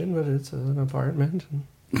mansion, but it's an apartment. And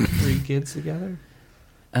 3 kids together.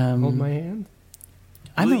 Hold my hand.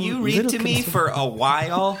 Will you read to me for a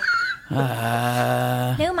while?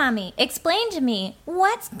 New mommy, explain to me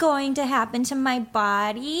what's going to happen to my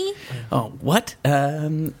body. Oh, what? I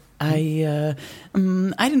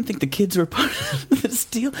didn't think the kids were part of this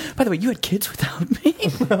deal. By the way, you had kids without me.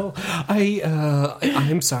 Well,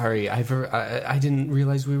 I'm sorry. I didn't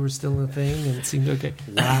realize we were still a thing, and it seemed okay.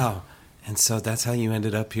 Wow. And so that's how you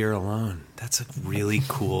ended up here alone. That's a really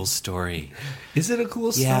cool story. Is it a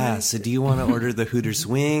cool story? Yeah, so do you want to order the Hooters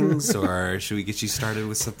wings, or should we get you started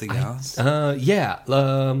with something else? Both.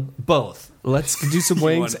 Let's do some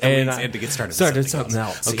wings, and to get started with something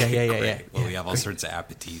else. Okay, Yeah. great. Well, we have all sorts of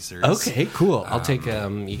appetizers. Okay, cool. I'll take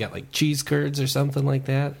you got like cheese curds or something like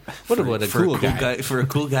that. What a cool guy. For a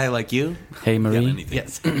cool guy like you? Hey, You got Marie. anything?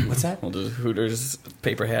 Yes. What's that? Hold the Hooters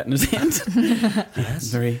paper hat in his hand.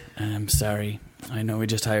 Yes. Marie, I'm sorry. I know we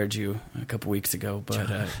just hired you a couple weeks ago, but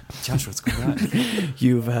Josh, what's going on?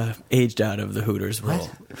 you've aged out of the Hooters role.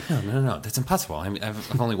 What? No. That's impossible. I mean,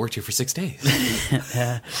 I've only worked here for 6 days.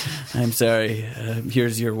 I'm sorry.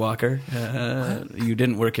 Here's your walker. You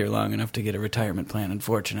didn't work here long enough to get a retirement plan,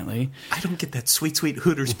 unfortunately. I don't get that sweet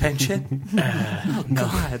Hooters pension. Oh,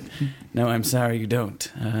 God. No, I'm sorry you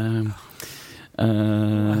don't.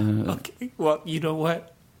 Okay, well, you know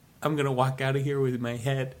what? I'm going to walk out of here with my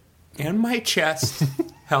head and my chest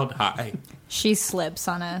held high. She slips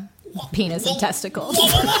on a penis and testicles.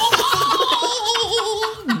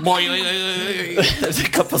 There's a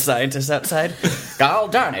couple scientists outside. Oh,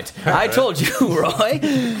 darn it. I told you, Roy.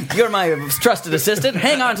 You're my trusted assistant.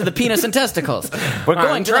 Hang on to the penis and testicles. We're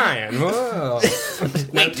going to... trying. Whoa.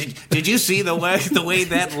 Wait, did you see the way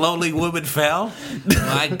that lonely woman fell?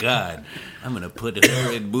 My God. I'm going to put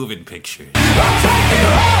her in moving pictures.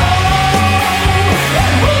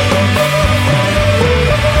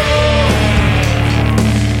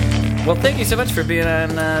 Well, thank you so much for being on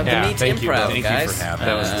the Meet thank you, Improv, Bill. Thank you guys. for having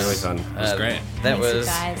That was us. really fun. It was great. That Thanks, you was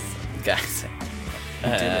guys.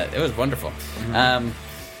 it was wonderful. I'll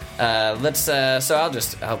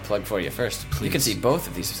plug for you first. Please. You can see both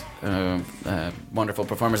of these wonderful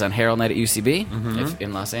performers on Herald Night at UCB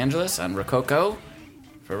in Los Angeles, on Rococo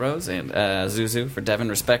for Rose and Zuzu for Devin,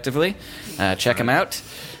 respectively. Check them out.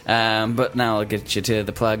 But now I'll get you to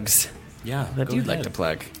the plugs Yeah. that go you'd ahead. like to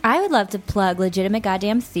plug. I would love to plug Legitimate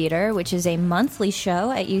Goddamn Theater, which is a monthly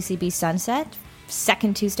show at UCB Sunset,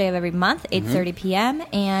 second Tuesday of every month, 8:30 p.m.,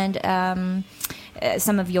 and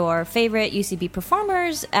some of your favorite UCB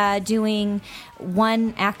performers doing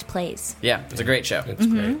one-act plays. Yeah, it's a great show. It's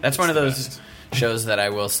great. That's one of those shows that I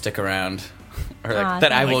will stick around, or Aw,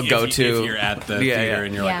 that I thanks. will go to. If you're at the Yeah, theater yeah.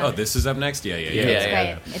 and you're Yeah. like, oh, this is up next? Yeah. Yeah, It's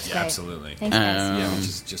yeah. great. It's Yeah, great. absolutely. Thanks, guys. Yeah, we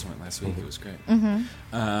just went last week. It was great.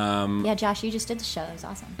 Yeah, Josh, you just did the show. It was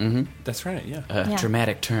awesome. That's right, yeah. Yeah.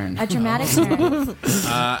 Dramatic turn. A dramatic turn.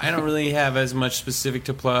 I don't really have as much specific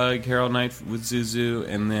to plug. Herald Night with Zuzu,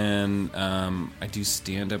 and then I do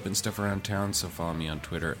stand up and stuff around town. So follow me on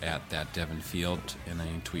Twitter at @DevinField, and I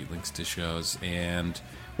tweet links to shows. And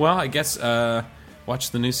well, I guess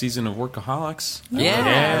watch the new season of Workaholics.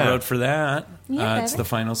 Yeah. I wrote for that. Yeah, it's baby. the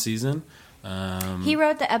final season. He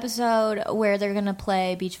wrote the episode where they're going to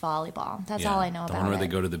play beach volleyball. That's all I know the about one where it. they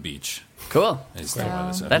go to the beach. Cool. Is So- the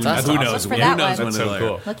one That's awesome. Who knows? Look for Who that knows one. when That's they'll so air.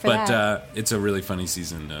 cool. Look for But that. it's a really funny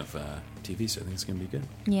season of TV, so I think it's going to be good.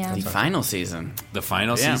 Yeah. The final season. The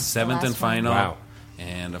final Yeah. season, 7th and last one. final. Wow.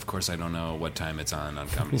 And of course, I don't know what time it's on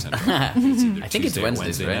Comedy Central. It's either I think it's Tuesday or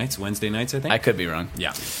Wednesdays, right? nights. Wednesday nights, I think. I could be wrong.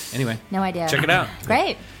 Yeah. Anyway, No idea. check it out.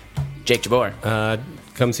 Great. Jake Jabor.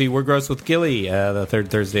 Come see We're Gross with Gilly the third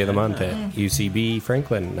Thursday of the month at UCB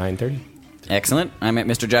Franklin, 9:30. Excellent. I'm at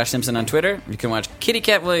Mr. Josh Simpson on Twitter. You can watch Kitty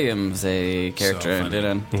Cat Williams, a character I funny. did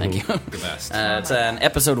on. Thank you. The best. It's on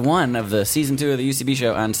episode 1 of the season 2 of the UCB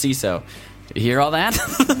show on CISO. You hear all that?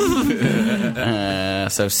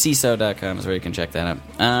 So CISO.com is where you can check that out.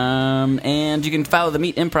 And you can follow the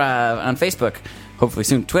Meat Improv on Facebook. Hopefully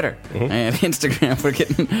soon, Twitter and Instagram. We're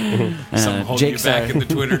getting Some hold Jake's you back in the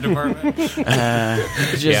Twitter department.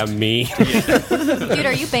 Yeah, me. Dude,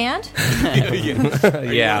 are you banned?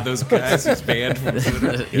 Yeah. Those guys who's banned from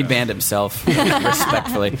Twitter. He banned himself,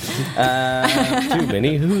 respectfully. Too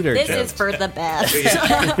many Hooter This jokes. is for the best. You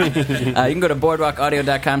can go to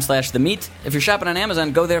boardwalkaudio.com/themeat. If you're shopping on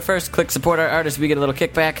Amazon, go there first. Click support our artists. We get a little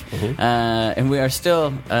kickback. And we are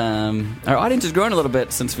still, our audience is growing a little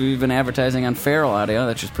bit since we've been advertising on Feral Audio.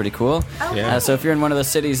 That's just pretty cool. Yeah. So if you're in one of those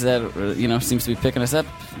cities that, seems to be picking us up,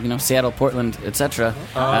 Seattle, Portland, etc.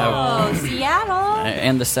 Oh, Seattle.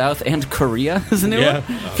 And the South and Korea is a new one.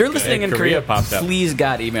 If you're listening in Korea Korea, popped up. please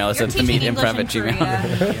God email us You're at teaching English in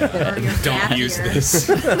themeatimprov@gmail. Korea. Don't use this.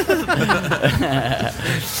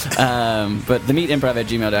 But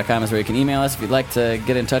themeatimprov@gmail.com is where you can email us if you'd like to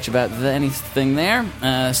get in touch about anything there.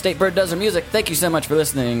 State Bird does our music. Thank you so much for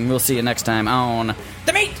listening. We'll see you next time on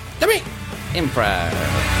The Meat Improv.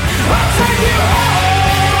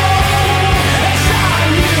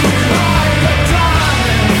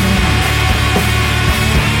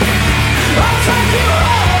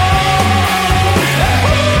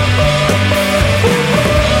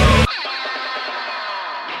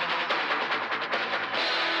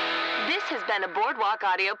 This has been a Boardwalk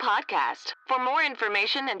Audio podcast. For more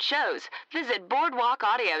information and shows, visit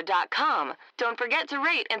boardwalkaudio.com. Don't forget to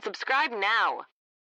rate and subscribe now.